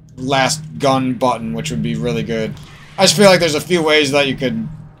last gun button, which would be really good. I just feel like there's a few ways that you could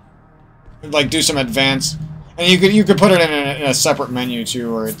like do some advanced, and you could put it in a separate menu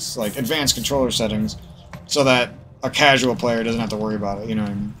too, where it's like advanced controller settings, so that a casual player doesn't have to worry about it. You know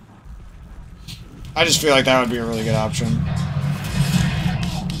what I mean? I just feel like that would be a really good option.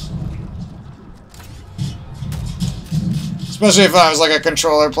 Especially if I was like a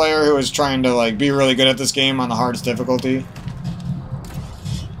controller player who was trying to like be really good at this game on the hardest difficulty.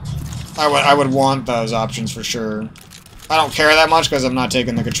 I would want those options for sure. I don't care that much because I'm not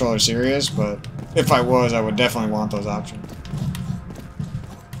taking the controller serious, but if I was, I would definitely want those options.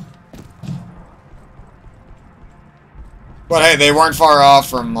 But hey, they weren't far off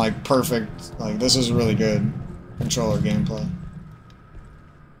from like perfect. Like this is really good controller gameplay.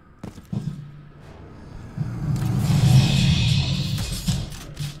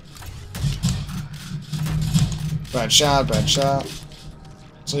 Bad shot, bad shot.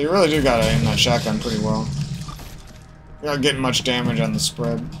 So you really do gotta aim that shotgun pretty well. You're not getting much damage on the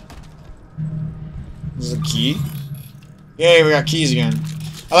spread. This is a key. Yay, we got keys again.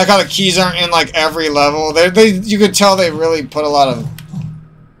 I like how the keys aren't in like every level. You could tell they really put a lot of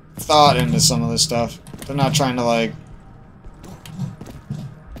thought into some of this stuff. They're not trying to like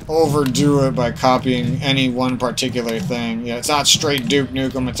overdo it by copying any one particular thing. Yeah, it's not straight Duke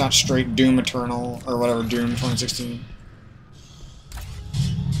Nukem. It's not straight Doom Eternal or whatever, Doom 2016.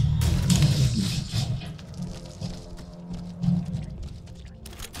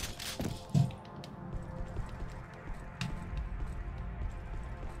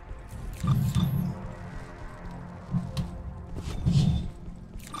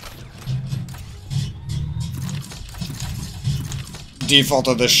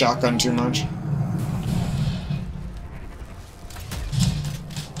 Defaulted this shotgun too much.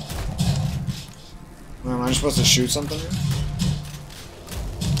 Am I supposed to shoot something here?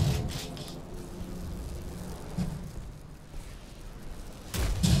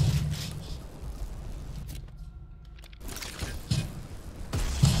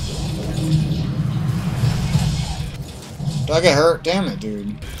 Did I get hurt? Damn it,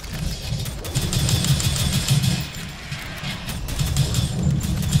 dude.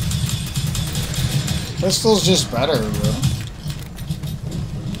 Pistol's just better, bro.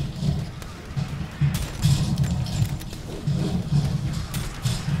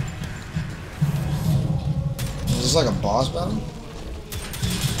 Is this like a boss battle?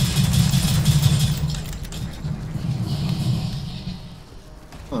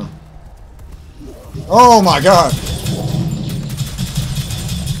 Huh. Oh my god!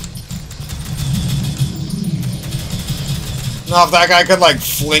 Now, if that guy could, like,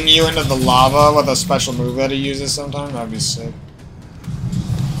 fling you into the lava with a special move that he uses sometimes, that'd be sick.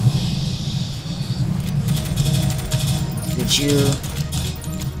 Get you.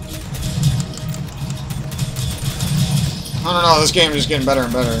 I don't know, this game is just getting better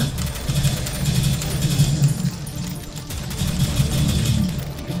and better.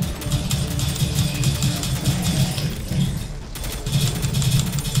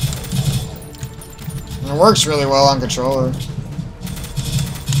 And it works really well on controller.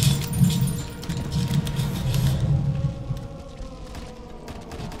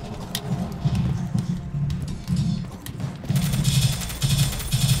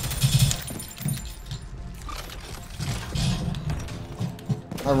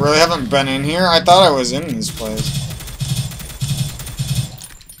 I really haven't been in here. I thought I was in this place.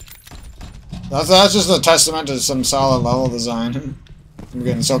 That's just a testament to some solid level design. I'm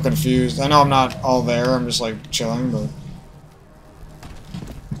getting so confused. I know I'm not all there. I'm just like chilling, but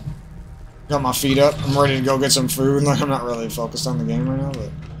got my feet up. I'm ready to go get some food. Like I'm not really focused on the game right now,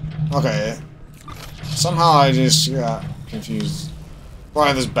 but okay. Somehow I just got confused.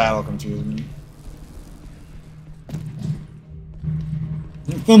 Why this battle confused me?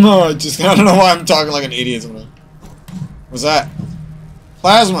 Somehow I don't know why I'm talking like an idiot. What's that?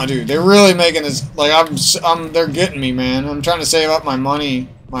 Plasma, dude. They're really making this, like, they're getting me, man. I'm trying to save up my money,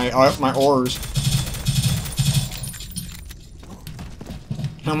 my ores.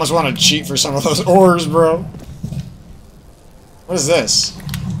 I almost want to cheat for some of those ores, bro. What is this?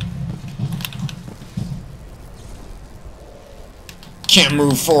 Can't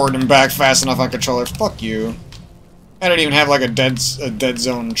move forward and back fast enough on controller. Fuck you. I don't even have like a dead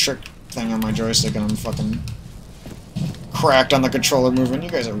zone trick thing on my joystick, and I'm fucking cracked on the controller movement.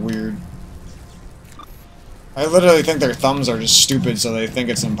 You guys are weird. I literally think their thumbs are just stupid, so they think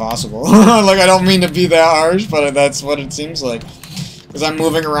it's impossible. Like, I don't mean to be that harsh, but that's what it seems like. Because I'm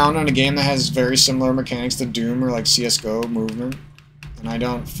moving around in a game that has very similar mechanics to Doom or like CSGO movement, and I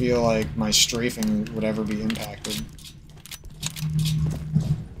don't feel like my strafing would ever be impacted.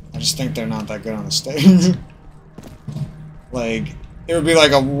 I just think they're not that good on the stage. Like, it would be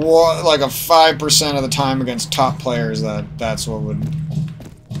like a 5% of the time against top players that's what would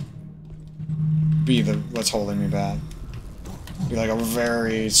be what's holding me back. Be like a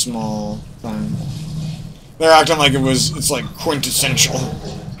very small thing. They're acting like it's like quintessential.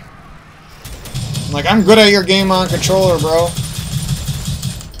 I'm like, I'm good at your game on controller, bro.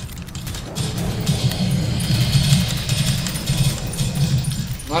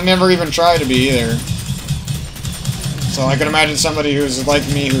 I never even tried to be either. So I can imagine somebody who's like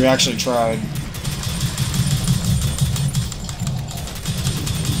me who actually tried.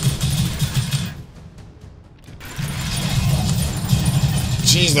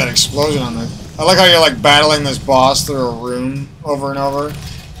 Jeez, that explosion on the... I like how you're like battling this boss through a room over and over.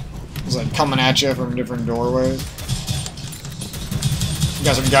 It's like coming at you from different doorways. You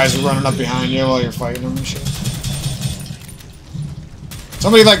got some guys running up behind you while you're fighting them and shit.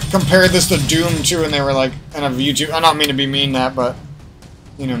 Somebody like compared this to Doom 2 and they were like, in a YouTube, I don't mean to be mean that, but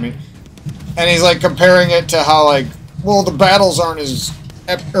you know me. And he's like comparing it to how like, well, the battles aren't as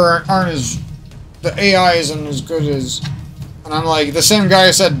the AI isn't as good as, and I'm like, the same guy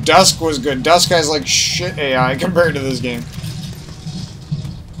who said Dusk was good. Dusk has like shit AI compared to this game.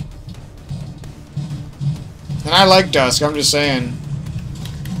 And I like Dusk, I'm just saying.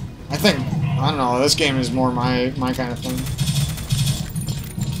 I don't know, this game is more my kind of thing.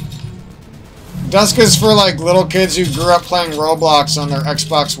 Dusk is for like little kids who grew up playing Roblox on their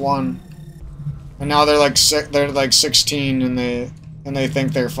Xbox One, and now they're like 16 and they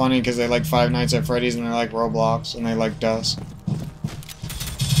think they're funny because they like Five Nights at Freddy's and they like Roblox and they like Dusk.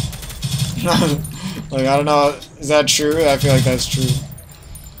 Like, I don't know, is that true? I feel like that's true.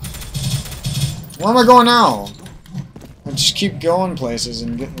 Where am I going now? I just keep going places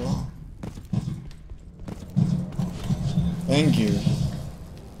and getting lost. Thank you.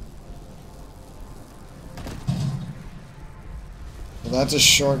 Well, that's a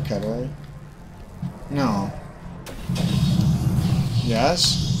shortcut, right? No.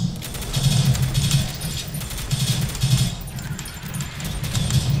 Yes?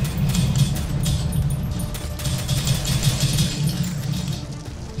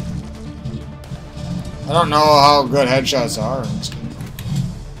 I don't know how good headshots are in this game.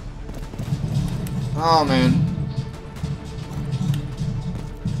 Oh, man.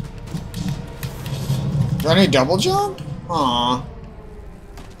 Do I need double jump? Aww.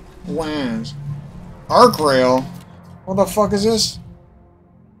 Whans. Arc rail? What the fuck is this?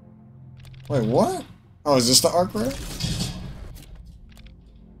 Wait, what? Oh, is this the arc rail?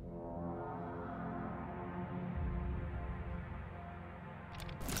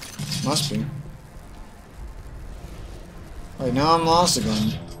 Must be. Wait, now I'm lost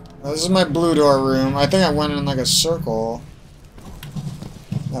again. Oh, this is my blue door room. I think I went in like a circle.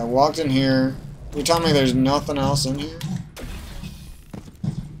 I walked in here. You tell me there's nothing else in here?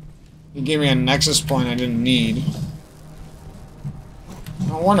 You gave me a nexus point I didn't need.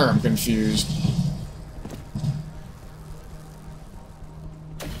 No wonder I'm confused.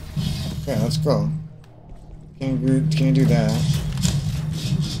 Okay, let's go. Can't do that.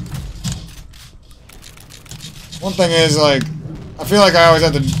 One thing is, like, I feel like I always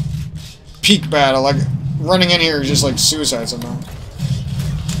have to peak battle. Like, running in here is just like suicide somehow.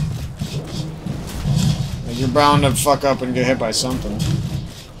 Like, you're bound to fuck up and get hit by something.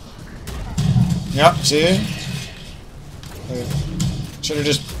 Yep, see? Should have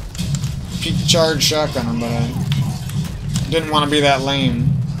just peak charge shotgun him, but I didn't want to be that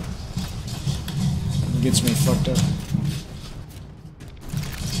lame. It gets me fucked up.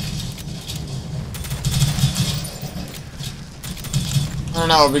 I don't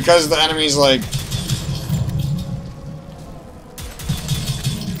know, because the enemies, like...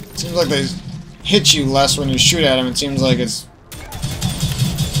 It seems like they hit you less when you shoot at them. It seems like it's...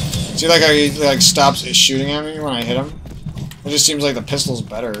 See, like, how he, like, stops shooting at me when I hit him? It just seems like the pistol's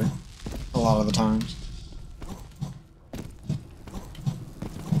better a lot of the times.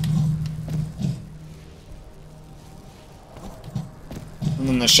 And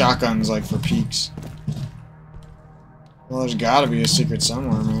then the shotgun's, like, for peaks. Well, there's gotta be a secret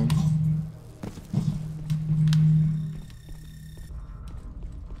somewhere, man.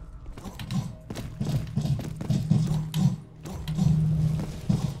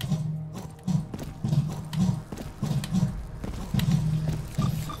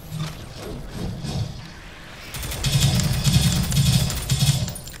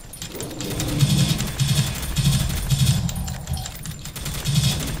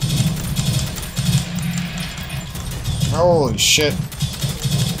 Holy shit.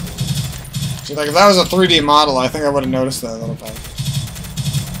 See, like, if that was a 3D model, I think I would have noticed that a little bit.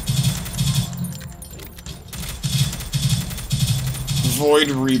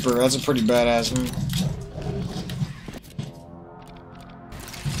 Void Reaper. That's a pretty badass name.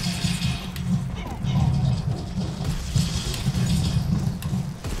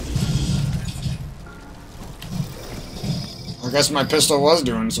 I guess my pistol was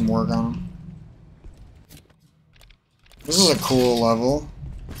doing some work on him. This is a cool level.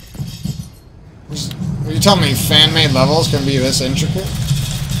 Are you telling me fan-made levels can be this intricate?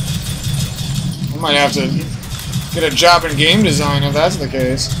 I might have to get a job in game design if that's the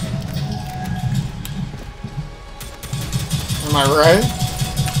case. Am I right?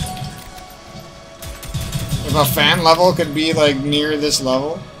 If a fan level could be like near this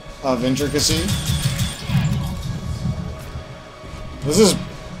level of intricacy. This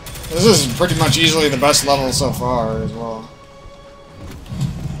is pretty much easily the best level so far as well.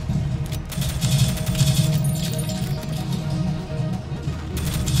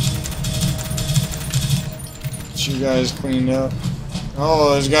 Get you guys cleaned up.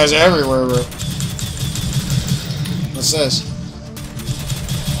 Oh, there's guys everywhere, bro. What's this?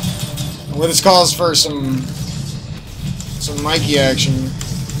 Well, this calls for some Mikey action.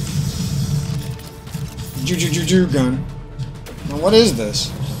 Ju gun. Now, what is this?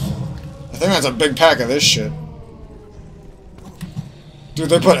 I think that's a big pack of this shit. Dude,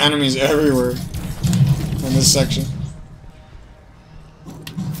 they put enemies everywhere in this section.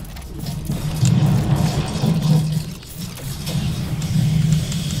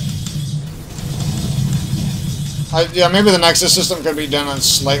 Yeah, maybe the Nexus system could be done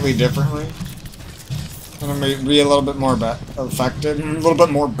slightly differently. And it may be a little bit more effective, a little bit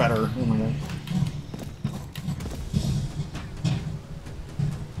more better. Oh my god.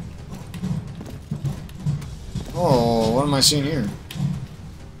 Oh, what am I seeing here?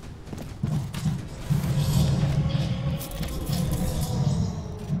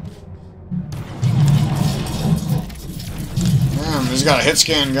 Damn, he's got a hit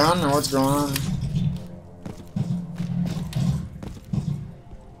scan gun, or what's going on?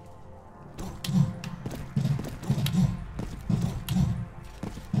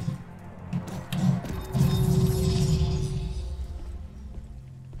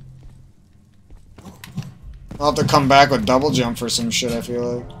 I'll have to come back with double jump for some shit, I feel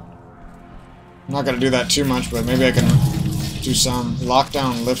like. I'm not gonna do that too much, but maybe I can do some.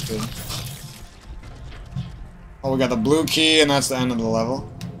 Lockdown lifted. Oh, we got the blue key, and that's the end of the level.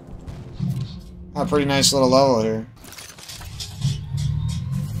 A pretty nice little level here.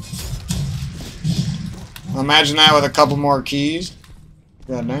 Imagine that with a couple more keys.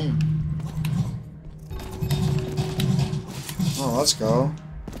 God damn. Oh, let's go.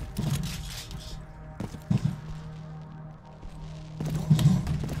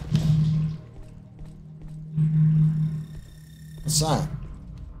 What's that?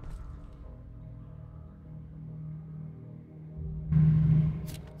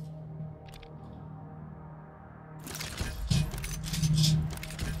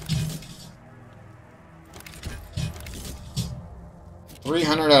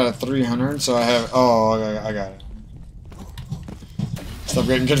 $300 out of 300, so I have... Oh, I got it. Stop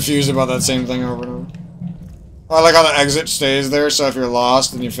getting confused about that same thing over and over. Oh, I like how the exit stays there, so if you're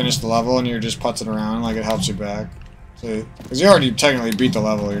lost and you finish the level and you're just putzing around, like, it helps you back. Because you already technically beat the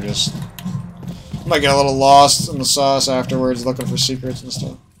level, you're just... You might get a little lost in the sauce afterwards, looking for secrets and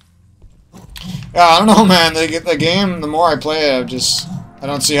stuff. Yeah, I don't know, man. The game, the more I play it, I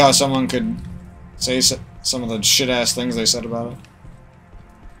don't see how someone could say some of the shit-ass things they said about it.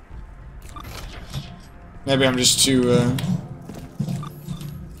 Maybe I'm just too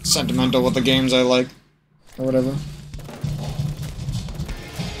sentimental with the games I like, or whatever.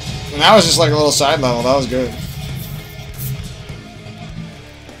 And that was just like a little side level. That was good.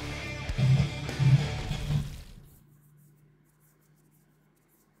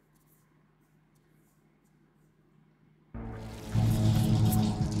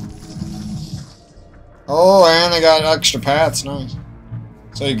 Oh, and they got extra paths. Nice.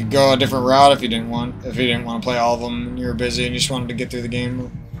 So you could go a different route if you didn't want to play all of them and you were busy and you just wanted to get through the game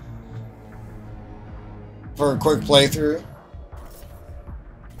for a quick playthrough.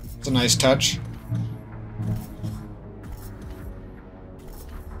 It's a nice touch.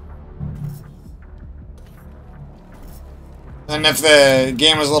 And if the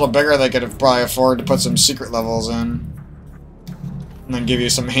game was a little bigger, they could have probably afforded to put some secret levels in. And then give you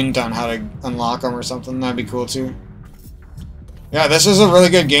some hint on how to unlock them or something. That'd be cool too. Yeah, this is a really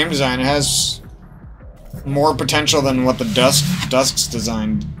good game design. It has more potential than what the Dusk's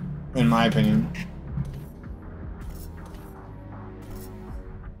designed, in my opinion.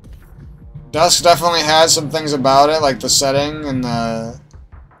 Dusk definitely has some things about it, like the setting and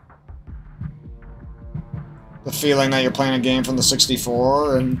the feeling that you're playing a game from the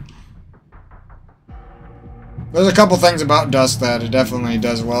 64, and there's a couple things about Dust that it definitely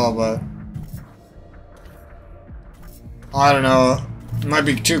does well, but I don't know. It might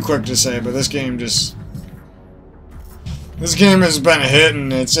be too quick to say, but this game has been a hit,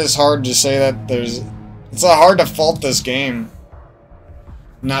 and it's just hard to say that it's hard to fault this game.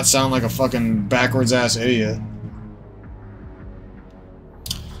 Not sound like a fucking backwards ass idiot.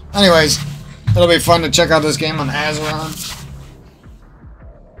 Anyways, it'll be fun to check out this game on Azeron.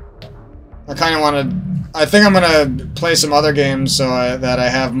 I think I'm gonna play some other games so that I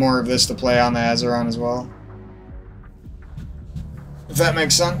have more of this to play on the Azeron as well. If that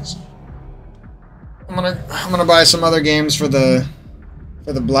makes sense. I'm gonna buy some other games for the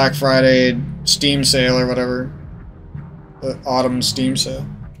Black Friday Steam sale or whatever. The autumn Steam sale.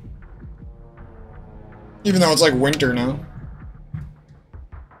 Even though it's like winter now.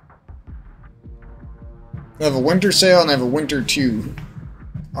 They have a winter sale and they have a winter 2.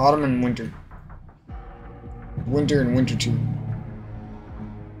 Autumn and winter. Winter and winter 2.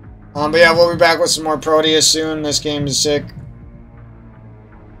 But yeah, we'll be back with some more Prodeus soon. This game is sick.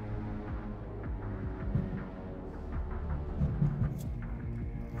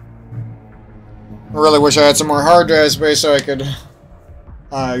 I really wish I had some more hard drive space so I could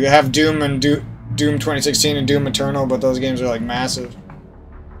have Doom and Doom 2016 and Doom Eternal, but those games are like massive.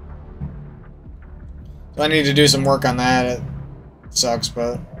 So I need to do some work on that. It sucks,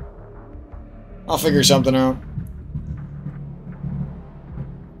 but I'll figure something out.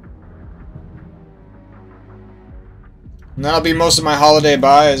 And that'll be most of my holiday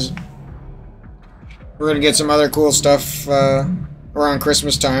buys. We're gonna get some other cool stuff around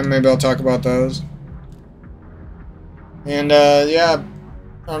Christmas time. Maybe I'll talk about those. And yeah,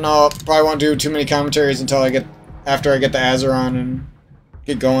 I don't know. Probably won't do too many commentaries until after I get the Azeron and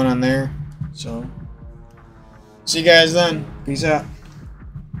get going on there. So, see you guys then. Peace out.